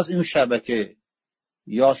 این باز این شبکه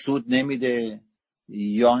یا سود نمیده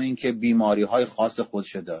یا اینکه بیماری های خاص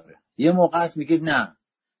خودش داره. یه موقع هست میگید نه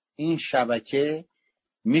این شبکه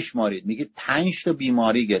میشمارید میگید 5 تا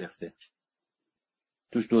بیماری گرفته،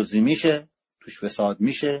 توش دزدی میشه، توش فساد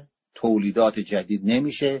میشه، تولیدات جدید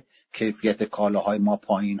نمیشه، کیفیت کالاهای ما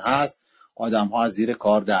پایین هست، آدم ها از زیر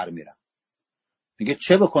کار در میرن. میگه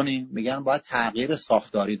چه بکنیم؟ میگن باید تغییر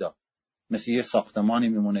ساختاری داد. مثل یه ساختمانی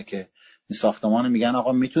میمونه که این ساختمان میگن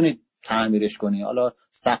آقا میتونید تعمیرش کنی، حالا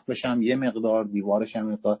سقفش هم یه مقدار دیوارش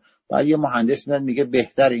هم مقدار، بعد یه مهندس میاد میگه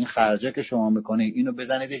بهتر این خرجه که شما میکنی اینو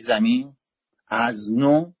بزنیدش زمین، از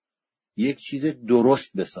نو یک چیز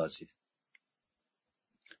درست بسازید،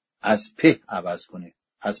 از په عوض کنید،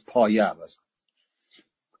 از پایه عوض کنید.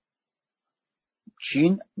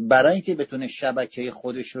 چین برای اینکه بتونه شبکه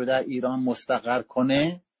خودش رو در ایران مستقر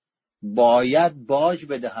کنه باید باج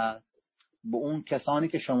بدهد به اون کسانی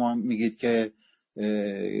که شما میگید که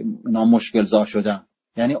اینا مشکل زا شدن،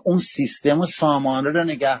 یعنی اون سیستم و سامانه رو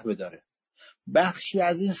نگه بداره. بخشی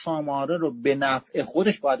از این سامانه رو به نفع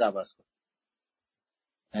خودش باید عوض کنه،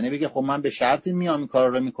 یعنی بگه خب من به شرطی میام این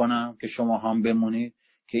کار رو میکنم که شما هم بمونید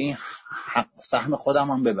که این سهم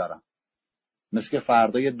خودم هم ببرم. مثل که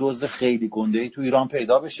فردا یه دزد خیلی گنده‌ای تو ایران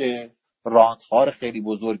پیدا بشه، راندخوار خیلی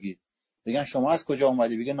بزرگی، بگن شما از کجا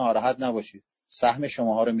اومدی؟ بگه ناراحت نباشید سهم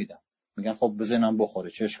شماها رو میدم. میگن خب بزنم بخوره،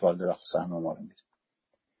 چه اشکال داره سهم ما رو میده.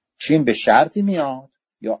 چین به شرطی میاد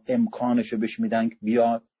یا امکانشو بهش میدن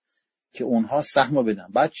بیاد که اونها سهم بدن.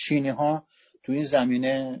 بعد چینی ها تو این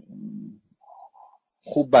زمینه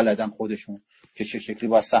خوب بلدن خودشون که چه شکلی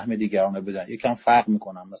باید سهم دیگران رو بدن. یکم فرق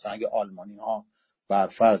میکنن. مثلا اگه آلمانی ها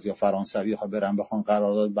برفرض یا فرانسوی ها بخوان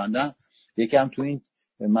قرارداد بندن، یکم تو این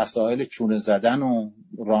مسائل چونه زدن و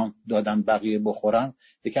ران دادن بقیه بخورن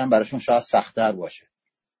یکم براشون شاید سخت‌تر باشه،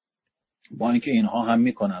 با اینکه اینها هم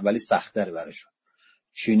میکنن ولی سخت‌تر براشون.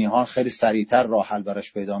 چینی ها خیلی سریعتر راه حل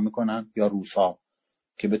براش پیدا میکنن، یا روس ها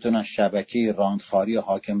که بتونن شبکه راندخاری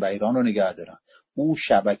حاکم بر ایران رو نگه دارن. اون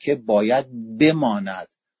شبکه باید بماند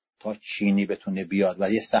تا چینی بتونه بیاد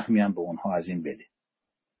و یه سهمی هم به اونها از این بده،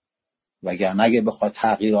 وگرنه اگه بخواد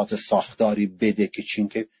تغییرات ساختاری بده که چین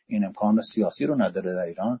که این امکان سیاسی رو نداره در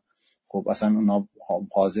ایران، خب اصلا اونا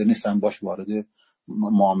حاضر نیستن باش وارد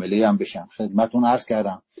معامله هم بشن. خدمتتون عرض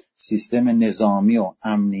کردم سیستم نظامی و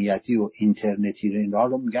امنیتی و اینترنتی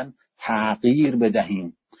رو میگن تغییر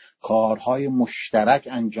بدهیم، کارهای مشترک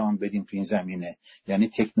انجام بدیم تو این زمینه. یعنی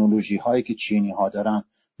تکنولوژی هایی که چینی ها دارن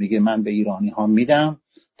میگه من به ایرانی ها میدم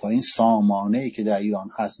تا این سامانه‌ای که در ایران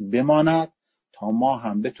هست بماند، تا ما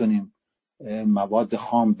هم بتونیم مواد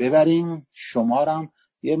خام ببریم، شما هم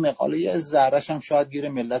یه مقاله یه ذره‌ش هم شاید گیر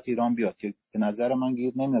ملت ایران بیاد که به نظر من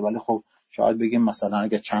گیر نمیاد، ولی خب شاید بگیم مثلا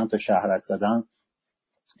اگه چند تا شهرک زدن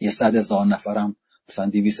 100,000 نفرم مثلا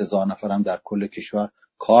 200,000 نفرم در کل کشور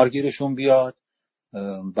کارگیرشون بیاد،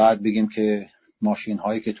 بعد بگیم که ماشین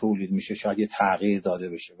هایی که تولید میشه شاید یه تغییر داده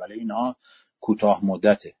بشه. ولی اینا کوتاه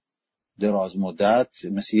مدته. دراز مدت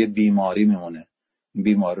مثل یه بیماری میمونه. این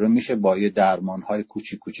بیماری رو میشه با یه درمان های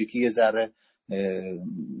کوچیک کوچیکی یه ذره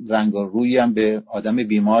رنگ و رویی هم به آدم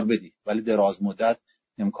بیمار بدی، ولی دراز مدت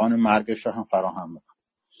امکان مرگش رو هم فراهم میکنه.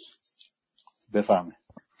 بفهمه.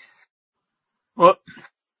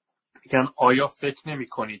 میگن آیا فکر نمی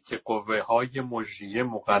کنید که قوه های مجریه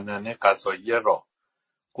مقننه قضاییه را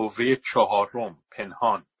قوه چهارم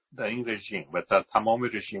پنهان در این رژیم و در تمام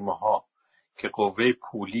رژیم‌ها که قوه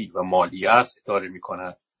پولی و مالی است اداره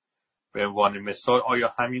می‌کند؟ به عنوان مثال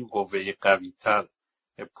آیا همین قوه قوی‌تر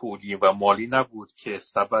پولی و مالی نبود که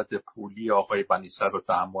سبد پولی آقای بنی‌سر رو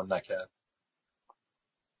تحمل نکرد؟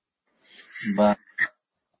 و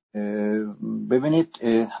ببینید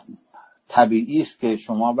طبیعی است که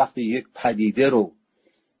شما وقتی یک پدیده رو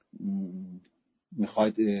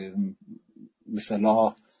میخواید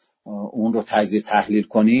مثلا اون رو تجزیه تحلیل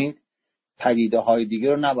کنید، پدیده های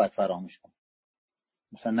دیگه رو نباید فراموش کنید.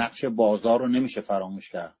 مثلا نقش بازار رو نمیشه فراموش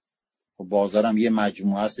کرد. و بازار هم یه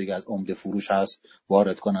مجموعه است دیگه، از عمده فروش هست،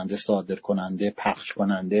 وارد کننده، صادر کننده، پخش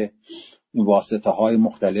کننده، این واسطه های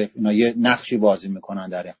مختلف، اینا یه نقشی بازی میکنن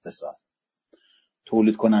در اقتصاد.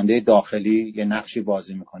 تولید کننده داخلی یه نقشی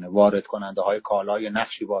بازی میکنه، وارد کننده های کالا یه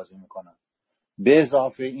نقشی بازی میکنن، به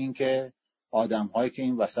اضافه این که آدم هایی که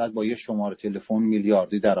این وسط با یه شماره تلفن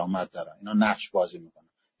میلیاردی درآمد دارن، اینا نقش بازی میکنن.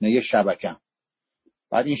 اینا یه شبکه.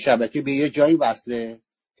 بعد این شبکه به یه جایی وصله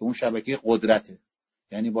که اون شبکه قدرته،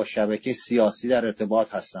 یعنی با شبکه سیاسی در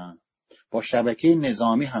ارتباط هستن، با شبکه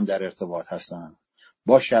نظامی هم در ارتباط هستن،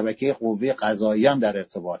 با شبکه قوه قضاییه هم در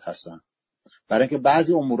ارتباط هستن. برای اینکه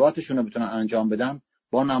بعضی اموراتشون رو بتونن انجام بدن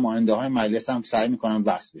با نماینده های مجلس هم سعی میکنن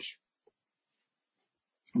وصل بشه.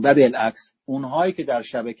 و بالعکس اونهایی که در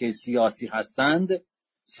شبکه سیاسی هستند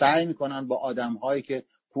سعی میکنن با آدمهایی که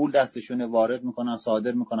پول دستشونه وارد میکنن،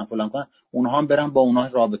 صادر میکنن، فلان کنن، اونها هم برن با اونها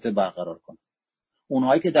رابطه برقرار کنن.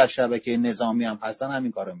 اونهایی که در شبکه نظامی هم هستن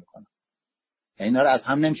همین کارو میکنن. اینا رو از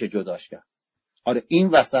هم نمیشه جداش کرد. آره این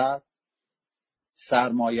وسط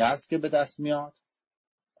سرمایه است که به دست میاد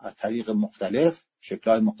از طریق مختلف،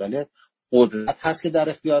 شکل‌های مختلف، قدرت هست که در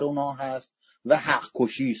اختیار اونها هست و حق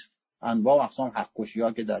کشی است. انواع و اقسام حق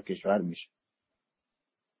کشی‌ها که در کشور میشه.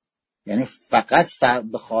 یعنی فقط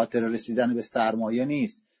به خاطر رسیدن به سرمایه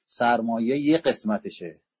نیست، سرمایه یه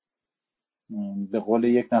قسمتشه. به قول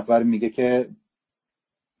یک نفر میگه که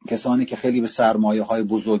کسانی که خیلی به سرمایه های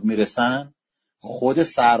بزرگ میرسن، خود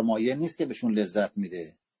سرمایه نیست که بهشون لذت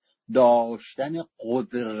میده، داشتن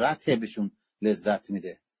قدرت بهشون لذت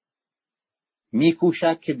میده.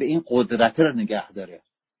 میکوشد که به این قدرت رو نگه داره،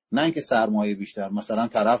 نه اینکه سرمایه بیشتر. مثلا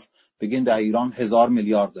طرف بگین در ایران 1000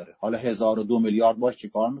 میلیارد داره، حالا 1002 میلیارد باش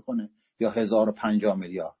چیکار میکنه؟ یا 1050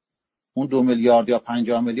 میلیارد. اون 2 میلیارد یا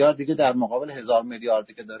 50 میلیارد دیگه در مقابل 1000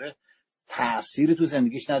 میلیاردی که داره تأثیری تو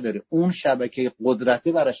زندگیش نداره. اون شبکه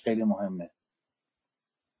قدرتی براش خیلی مهمه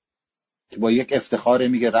که با یک افتخار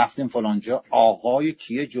میگه رفتیم فلانجا، آقای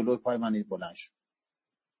کیه جلوی پای من بلند شد.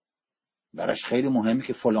 براش خیلی مهمه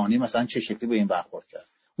که فلانی مثلا چه شکلی به این برخورد کرد.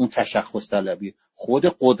 اون تشخص طلبی خود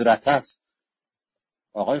قدرت است.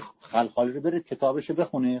 آقای خلخالی رو برید کتابشو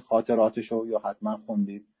بخونید، خاطراتشو، یا حتما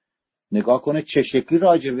خوندید، نگاه کنه چه شکلی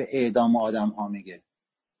راجع به اعدام آدم ها میگه.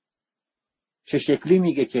 چه شکلی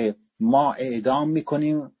میگه که ما اعدام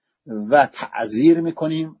میکنیم و تعزیر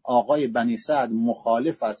میکنیم. آقای بنی سعد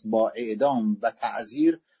مخالف است با اعدام و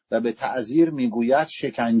تعزیر و به تعزیر میگوید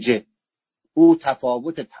شکنجه. او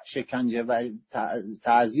تفاوت شکنجه و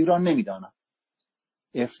تعزیر را نمیداند.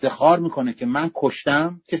 افتخار میکنه که من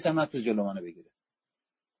کشتم، کسی هم نتونست جلو منو بگیره.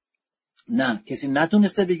 نه، کسی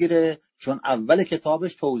نتونسته بگیره، چون اول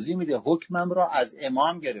کتابش توضیح میده حکمم را از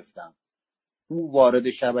امام گرفتم. او وارد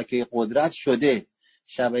شبکه قدرت شده،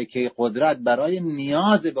 شبکه قدرت برای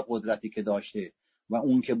نیاز به قدرتی که داشته و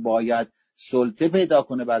اون که باید سلطه پیدا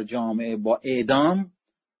کنه بر جامعه با اعدام،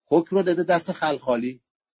 حکم رو داده دست خلخالی،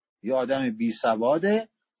 یه آدم بی سواد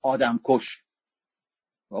آدم کش،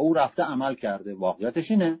 و او رفته عمل کرده.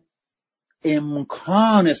 واقعیتش اینه،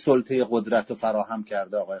 امکان سلطه قدرت رو فراهم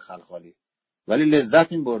کرده آقای خلخالی، ولی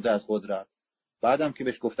لذت این برده از قدرت. بعدم که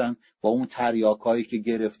بهش گفتن با اون تریاکایی که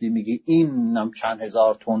گرفتی میگی اینم چند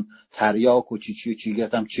هزار تن تریاک و چی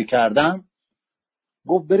گرفتم چی کردم،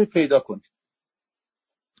 گفت برید پیدا کنید.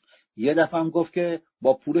 یه دفعه هم گفت که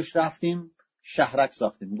با پولش رفتیم شهرک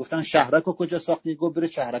ساختیم. گفتن شهرک رو کجا ساختی؟ گفت برید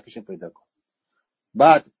شهرکش رو پیدا کن.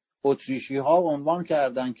 بعد اتریشی ها عنوان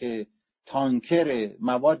کردن که تانکر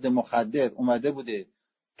مواد مخدر اومده بوده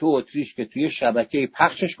تو اتریش که توی شبکه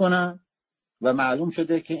پخشش کنن و معلوم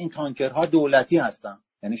شده که این تانکرها دولتی هستن،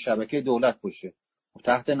 یعنی شبکه دولت پشته،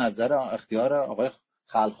 تحت نظر اختیار آقای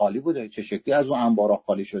خلخالی بوده. چه شکلی از اون انبارا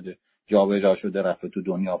خالی شده، جابجا شده، رفته تو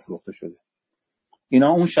دنیا فروخته شده.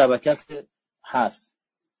 اینا اون شبکه هست.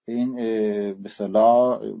 این به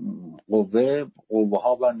اصطلاح قوه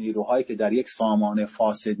ها و نیروهایی که در یک سامانه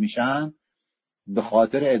فاسد میشن به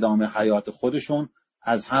خاطر ادامه حیات خودشون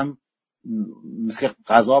از هم مثل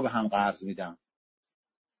غذا به هم قرض میدن.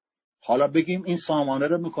 حالا بگیم این سامانه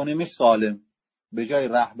رو میکنیمش سالم، به جای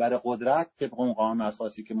رهبر قدرت طبق اون قانون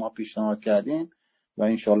اساسی که ما پیشنهاد کردیم و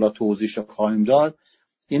انشالله توضیحش خواهیم داد،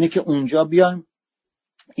 اینه که اونجا بیایم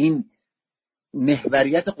این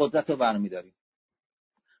محوریت قدرت رو برمیداریم.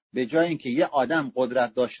 به جای اینکه یه آدم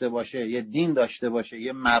قدرت داشته باشه، یه دین داشته باشه،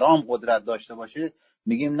 یه مرام قدرت داشته باشه،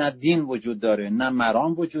 میگیم نه دین وجود داره نه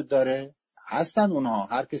مرام وجود داره. هستن اونها،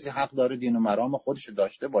 هر کسی حق داره دین و مرام خودش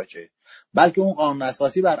داشته باشه، بلکه اون قانون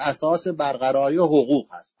اساسی بر اساس برقراری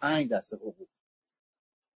حقوق هست، 5 دسته حقوق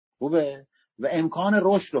خوبه و امکان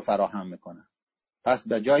رشد رو فراهم میکنه. پس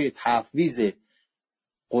به جای تفویض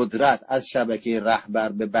قدرت از شبکه رهبر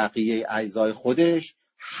به بقیه اجزای خودش،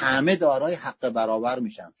 همه دارای حق برابر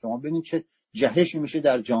میشن. شما ببینید چه جهشی میشه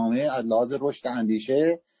در جامعه از لحاظ رشد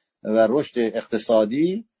اندیشه و رشد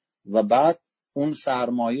اقتصادی، و بعد اون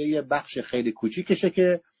سرمایه یه بخش خیلی کوچیکشه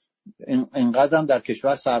که اینقدر هم در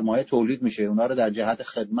کشور سرمایه تولید میشه، اونا رو در جهت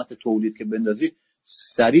خدمت تولید که بندازید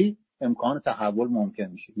سریع امکان تحول ممکن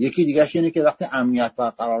میشه. یکی دیگهش اینه که وقتی امنیت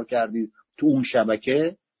برقرار کردی تو اون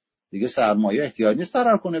شبکه، دیگه سرمایه احتیاج نیست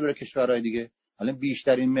فرار کنه بره کشورهای دیگه. حالا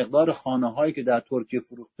بیشترین مقدار خانه‌هایی که در ترکیه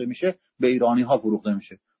فروخته میشه به ایرانی‌ها فروخته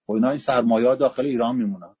میشه. خب اینا این سرمایه‌ها داخل ایران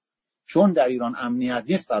میمونن، چون در ایران امنیت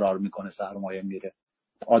نیست فرار میکنه، سرمایه میره،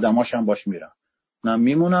 آدماش هم باش میرن، نه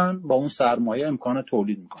میمونن، با اون سرمایه امکان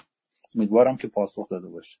تولید میکنن. امیدوارم که پاسخ داده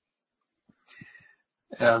باشه.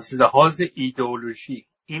 از لحاظ ایدئولوژی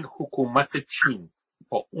این حکومت چین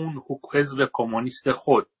با اون حزب کمونیست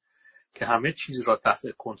خود که همه چیز را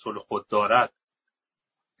تحت کنترل خود دارد،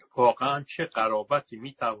 واقعا چه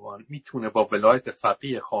قرابتی میتونه با ولایت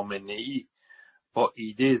فقیه خامنه‌ای با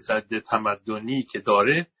ایده ضد تمدنی که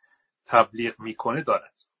داره تبلیغ میکنه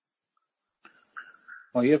دارد؟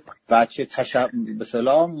 آیه بچه به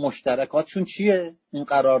اصطلاح مشترکاتشون چیه؟ این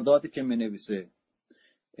قراردادی که مینویسه،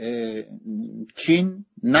 چین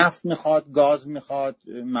نفت میخواد، گاز میخواد،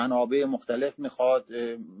 منابع مختلف میخواد،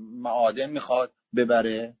 معادن میخواد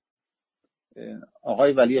ببره.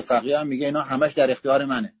 آقای ولی فقیه هم میگه اینا همش در اختیار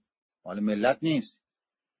منه، مال ملت نیست.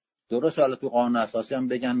 درست، حالا تو قانون اساسی هم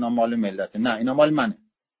بگن اینا مال ملته، نه اینا مال منه،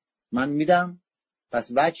 من میدم.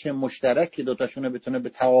 پس وجه مشترک که دوتاشونه بتونه به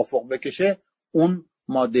توافق بکشه اون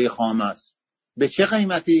ماده خام است. به چه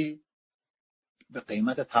قیمتی؟ به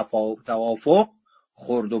قیمت توافق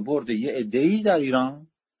خورد و برد یه عده‌ای در ایران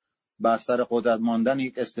بر سر قدرت ماندن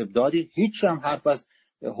یک استبدادی. هیچ هم حرف از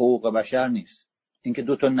حقوق بشر نیست. اینکه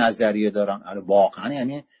دو تا نظریه دارن، واقعا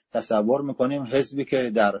یعنی تصور میکنیم حزبی که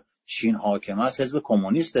در چین حاکم است حزب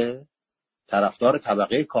کمونیسته، طرفدار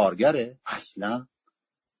طبقه کارگره؟ اصلا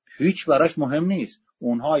هیچ براش مهم نیست.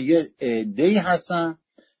 اونها یه عده‌ای هستن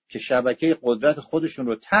که شبکه قدرت خودشون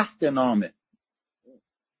رو تحت نام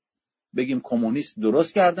بگیم کمونیست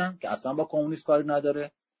درست کردن که اصلا با کمونیست کاری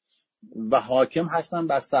نداره و حاکم هستن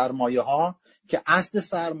بر سرمایه ها که اصل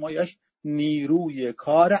سرمایهش نیروی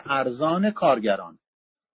کار ارزان کارگران.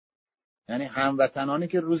 یعنی هموطنانی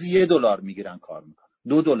که روزی $1 میگیرن کار میکنن،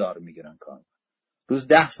 $2 میگیرن کار میکنن، روز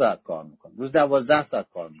 10 ساعت کار میکنن، روز 12 ساعت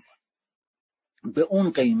کار میکنن، به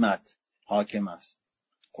اون قیمت حاکم است.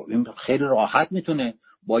 خب این خیلی راحت میتونه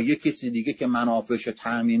با یک کسی دیگه که منافعش رو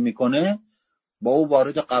تامین میکنه با او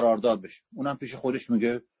وارد قرارداد بشه. اونم پیش خودش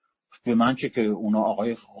میگه به من چه که اونا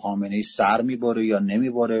آقای خامنه‌ای سر میبره یا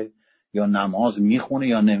نمیبره، یا نماز میخونه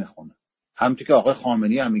یا نمیخونه. همونطور که آقای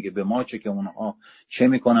خامنه‌ای هم میگه به ما چه که اونها چه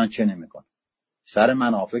میکنن چه نمیکنن. سر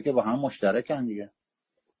منافع که با هم مشترکن دیگه.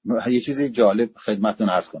 یه چیزی جالب خدمتتون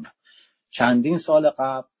عرض کنم. چندین سال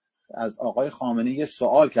قبل از آقای خامنه‌ای یه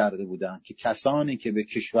سوال کرده بودن که کسانی که به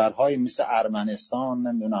کشورهای مثل ارمنستان،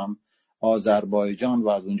 نمیدونم آذربایجان و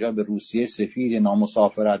از اونجا به روسیه سفید اینا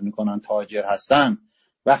مسافرت میکنن، تاجر هستن،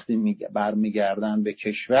 وقتی برمیگردن به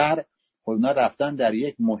کشور، خب اینا رفتن در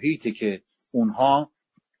یک محیطی که اونها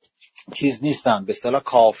چیز نیستن، به اصطلاح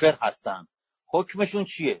کافر هستن، حکمشون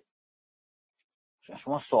چیه؟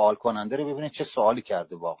 شما سوال کننده رو ببینید چه سوالی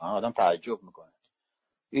کرده، واقعا آدم تعجب میکنه.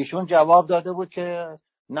 ایشون جواب داده بود که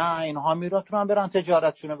نه، اینها میراتونن برن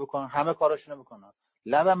تجارتشونو بکنن، همه کاراشونو بکنن،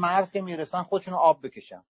 لب مرز که میرسن خودشونو آب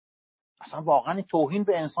بکشن. اصلا واقعا این توهین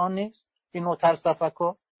به انسان نیست؟ این نوع طرز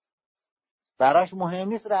تفکر براش مهم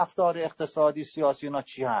نیست رفتار اقتصادی سیاسی اینا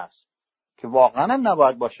چی هست که واقعا هم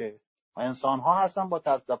نباید باشه. انسان ها هستن با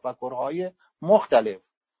طرز تفکرهای مختلف،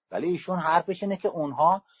 ولی ایشون حرفش اینه که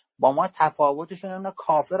اونها با ما تفاوتشون اینه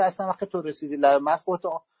کافر هستن. وقتی تو رسیدی لب مرز خودت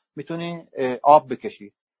میتونی آب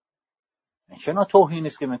بکشی. چنا توهین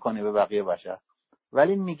است که میکنه به بقیه بشر.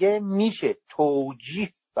 ولی میگه میشه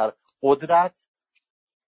توجیه بر قدرت،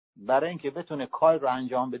 برای اینکه بتونه کار رو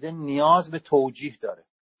انجام بده نیاز به توجیه داره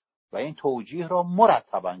و این توجیه رو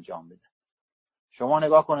مرتب انجام بده. شما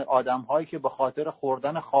نگاه کنید آدم هایی که به خاطر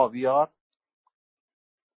خوردن خاویار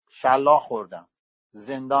شلاق خوردن،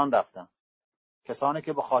 زندان رفتن، کسانی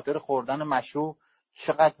که به خاطر خوردن مشروب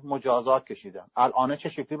چقدر مجازات کشیدن، الان چه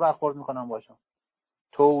شکلی برخورد میکنن باشون؟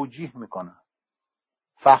 توجیه میکنن.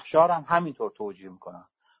 فحشا هم همینطور توجیه میکنن،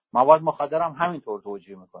 مواد مخدر هم همینطور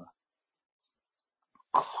توجیه میکنن.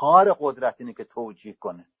 کار قدرت اینه که توجیه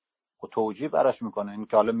کنه و توجیه براش میکنه. این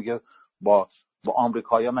که حالا میگه با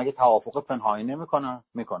آمریکایی‌ها مگه توافق پنهانی نمیکنن؟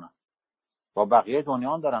 میکنن. با بقیه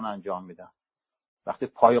دنیا هم دارن انجام میدن. وقتی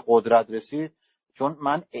پای قدرت رسید، چون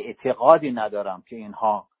من اعتقادی ندارم که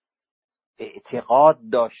اینها اعتقاد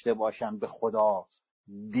داشته باشن به خدا،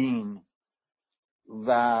 دین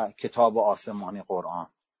و کتاب آسمانی قرآن،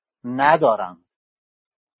 ندارن.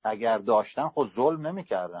 اگر داشتن خود ظلم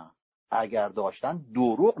نمیکردن، اگر داشتن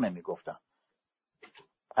دروغ نمیگفتن،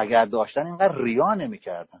 اگر داشتن اینقدر ریا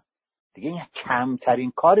نمیکردن. دیگه این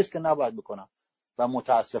کمترین کاری است که نباید بکنن و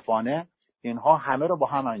متاسفانه اینها همه رو با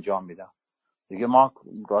هم انجام میدن. دیگه ما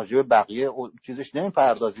راجع به بقیه چیزش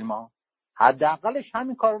نمیپردازیم، ما حداقلش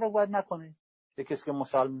همین کارا رو باید نکنیم. یه کسی که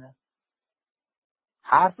مسلمانه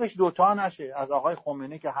حرفش دوتا نشه، از آقای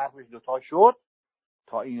خمینی که حرفش دوتا شد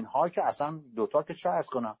تا اینها که اصلا دوتا که چه عرض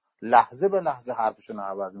کنم، لحظه به لحظه حرفشون رو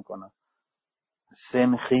عوض میکنن.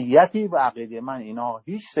 سنخیتی به عقیده من اینا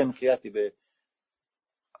هیچ سنخیتی به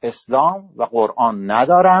اسلام و قرآن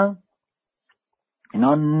ندارن.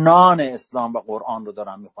 اینا نان اسلام و قرآن رو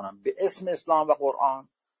دارن میخونن، به اسم اسلام و قرآن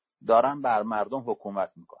دارن بر مردم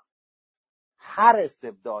حکومت میکنن. هر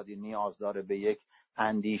استبدادی نیاز داره به یک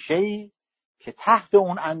اندیشه‌ای که تحت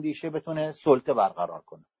اون اندیشه بتونه سلطه برقرار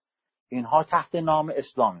کنه. اینها تحت نام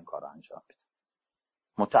اسلام این کار رو انجام میدن.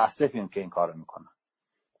 متاسفیم که این کار رو میکنن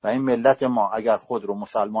و این ملت ما اگر خود رو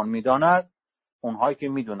مسلمان میداند، اونهایی که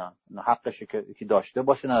میدونن حقشه که داشته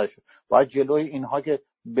باشه نداشته، باید جلوی اینها که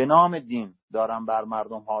به نام دین دارن بر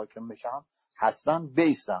مردم حاکم بشن هستن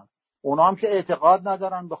بیستن. اونا هم که اعتقاد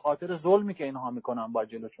ندارن به خاطر ظلمی که اینها میکنن باید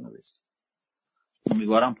جلوشون رو بیستن.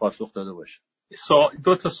 امیدوارم پاسخ داده باشه.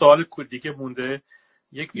 دو تا سوال دیگه مونده.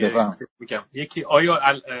 یکی آیا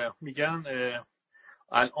میگن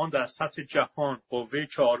الان در سطح جهان قوه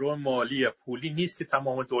چهارم مالی پولی نیست که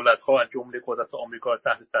تمام دولت‌ها از جمله قدرت آمریکا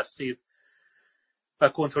تحت تسخیر و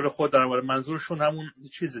کنترل خود دارن؟ منظورشون همون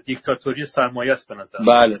چیز دیکتاتوری سرمایه است به نظر.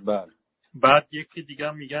 بله. بعد یکی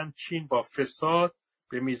دیگه میگن چین با فساد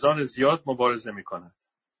به میزان زیاد مبارزه میکنه.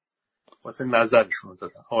 واسه نظرشون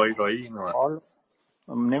دادن. آیرایی اینو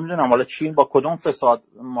نمیدونم حالا چین با کدوم فساد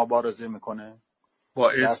مبارزه میکنه؟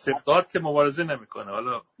 با استبداد که مبارزه نمیکنه.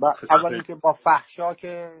 حالا اول اینکه با فحشا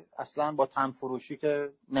که اصلا، با تن فروشی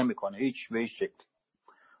که نمیکنه هیچ به هیچ شکل،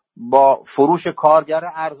 با فروش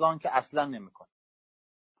کارگر ارزان که اصلا نمیکنه،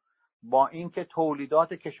 با اینکه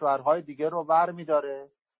تولیدات کشورهای دیگه رو ور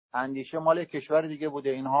میداره، اندیشه مال کشور دیگه بوده،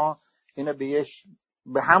 اینها اینو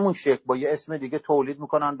به همون شکل با یه اسم دیگه تولید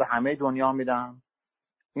میکنن به همه دنیا میدن.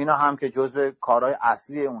 اینا هم که جزو کارهای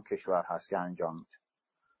اصلی اون کشور هست که انجام میده.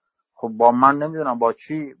 خب با من نمیدونم با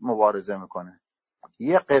چی مبارزه میکنه.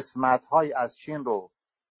 یه قسمت‌های از چین رو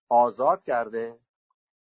آزاد کرده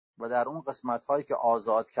و در اون قسمت‌هایی که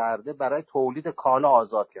آزاد کرده برای تولید کالا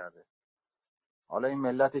آزاد کرده. حالا این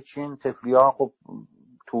ملت چین طفلی‌ها خب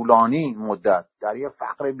طولانی مدت در یه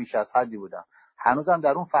فقر بیش از حدی بودن، هنوزم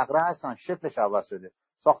در اون فقره هستن، شکلش عوض شده،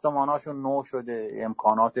 ساختماناشون نو شده،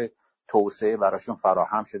 امکانات توسعه براشون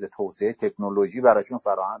فراهم شده، توسعه تکنولوژی براشون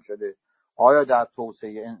فراهم شده. آیا در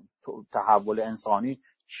توسعه تحول انسانی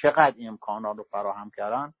چقدر امکانات رو فراهم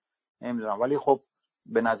کردن نمیدونم، ولی خب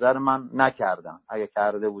به نظر من نکردن. اگه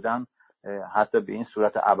کرده بودن حتی به این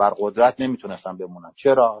صورت ابرقدرت نمیتونستن بمونن.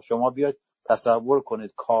 چرا؟ شما بیاید تصور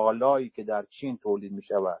کنید کالایی که در چین تولید می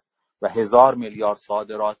شود و 1000 میلیارد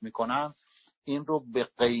صادرات میکنن، این رو به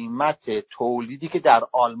قیمت تولیدی که در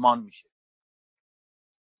آلمان میشه،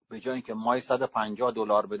 به جای اینکه مای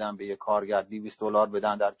 $150 بدن به یک کارگر، $200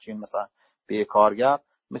 بدن در چین مثلا به یک کارگر،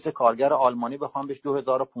 مثل کارگر آلمانی بخوام بهش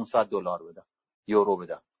 $2500 بدن، یورو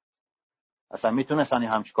بدن. اصلا میتونستن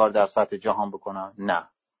همچین کار در سطح جهان بکنن؟ نه.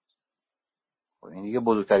 این دیگه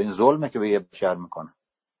بزرگترین ظلمه که به یه بشر میکنه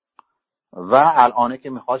و الانه که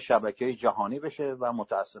میخواد شبکه جهانی بشه و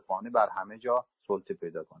متاسفانه بر همه جا سلطه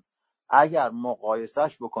پیدا کنه. اگر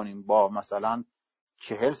مقایسهش بکنیم با مثلا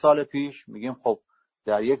 40 سال پیش، میگیم خب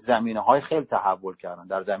در یک زمینه‌های خیلی تحول کردن،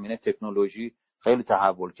 در زمینه تکنولوژی خیلی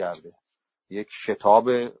تحول کرده، یک شتاب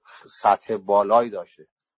سطح بالایی داشته.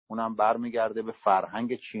 اونم برمیگرده به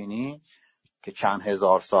فرهنگ چینی که چند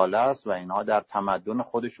هزار ساله است و اینها در تمدن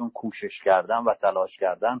خودشون کوشش کردن و تلاش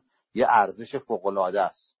کردن، یه ارزش فوق‌العاده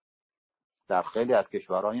است. در خیلی از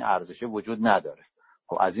کشورها این ارزش وجود نداره.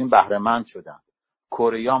 خب از این بهره مند شدن.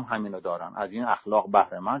 کره هم همینو دارن، از این اخلاق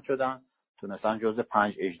بهره مند شدن، تونستن جزو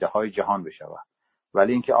 5 اژدهای جهان بشن.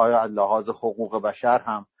 ولی اینکه آیا از لحاظ حقوق بشر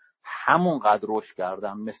هم همونقدر رشد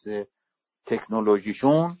کردن مثل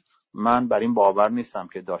تکنولوژیشون، من بر این باور نیستم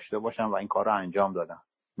که داشته باشن و این کار رو انجام دادن.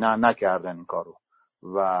 نه، نکردن این کارو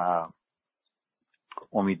و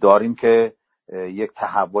امیدواریم که یک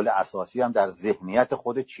تحول اساسی هم در ذهنیت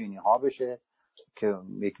خود چینی ها بشه که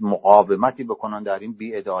یک مقاومتی بکنن در این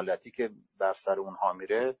بی‌عدالتی که بر سر اونها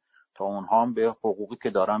میره، تا اونها هم به حقوقی که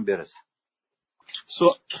دارن برسن.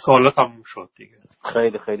 سوالات تموم شد دیگه.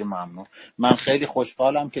 خیلی خیلی ممنون. من خیلی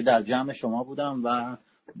خوشحالم که در جمع شما بودم و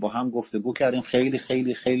با هم گفتگو کردیم. خیلی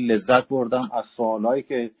خیلی خیلی لذت بردم از سوالایی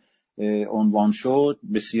که عنوان شد.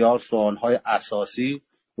 بسیار سوالهای اساسی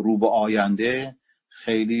رو به آینده،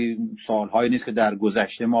 خیلی سوالهایی نیست که در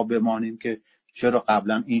گذشته ما بمانیم که چرا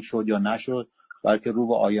قبلا این شد یا نشد، بلکه رو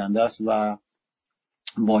به آینده است و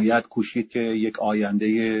باید کوشید که یک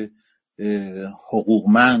آینده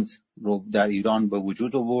حقوقمند رو در ایران به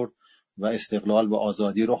وجود آورد و استقلال و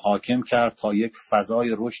آزادی رو حاکم کرد تا یک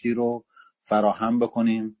فضای رشدی رو فراهم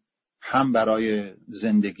بکنیم، هم برای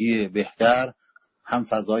زندگی بهتر، هم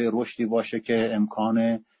فضای رشدی باشه که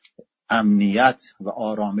امکان امنیت و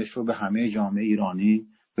آرامش رو به همه جامعه ایرانی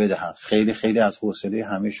بدهد. خیلی خیلی از حوصله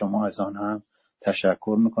همه شما از آن هم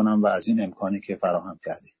تشکر میکنم و از این امکانی که فراهم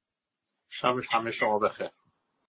کردید. شب همه شما بخیر.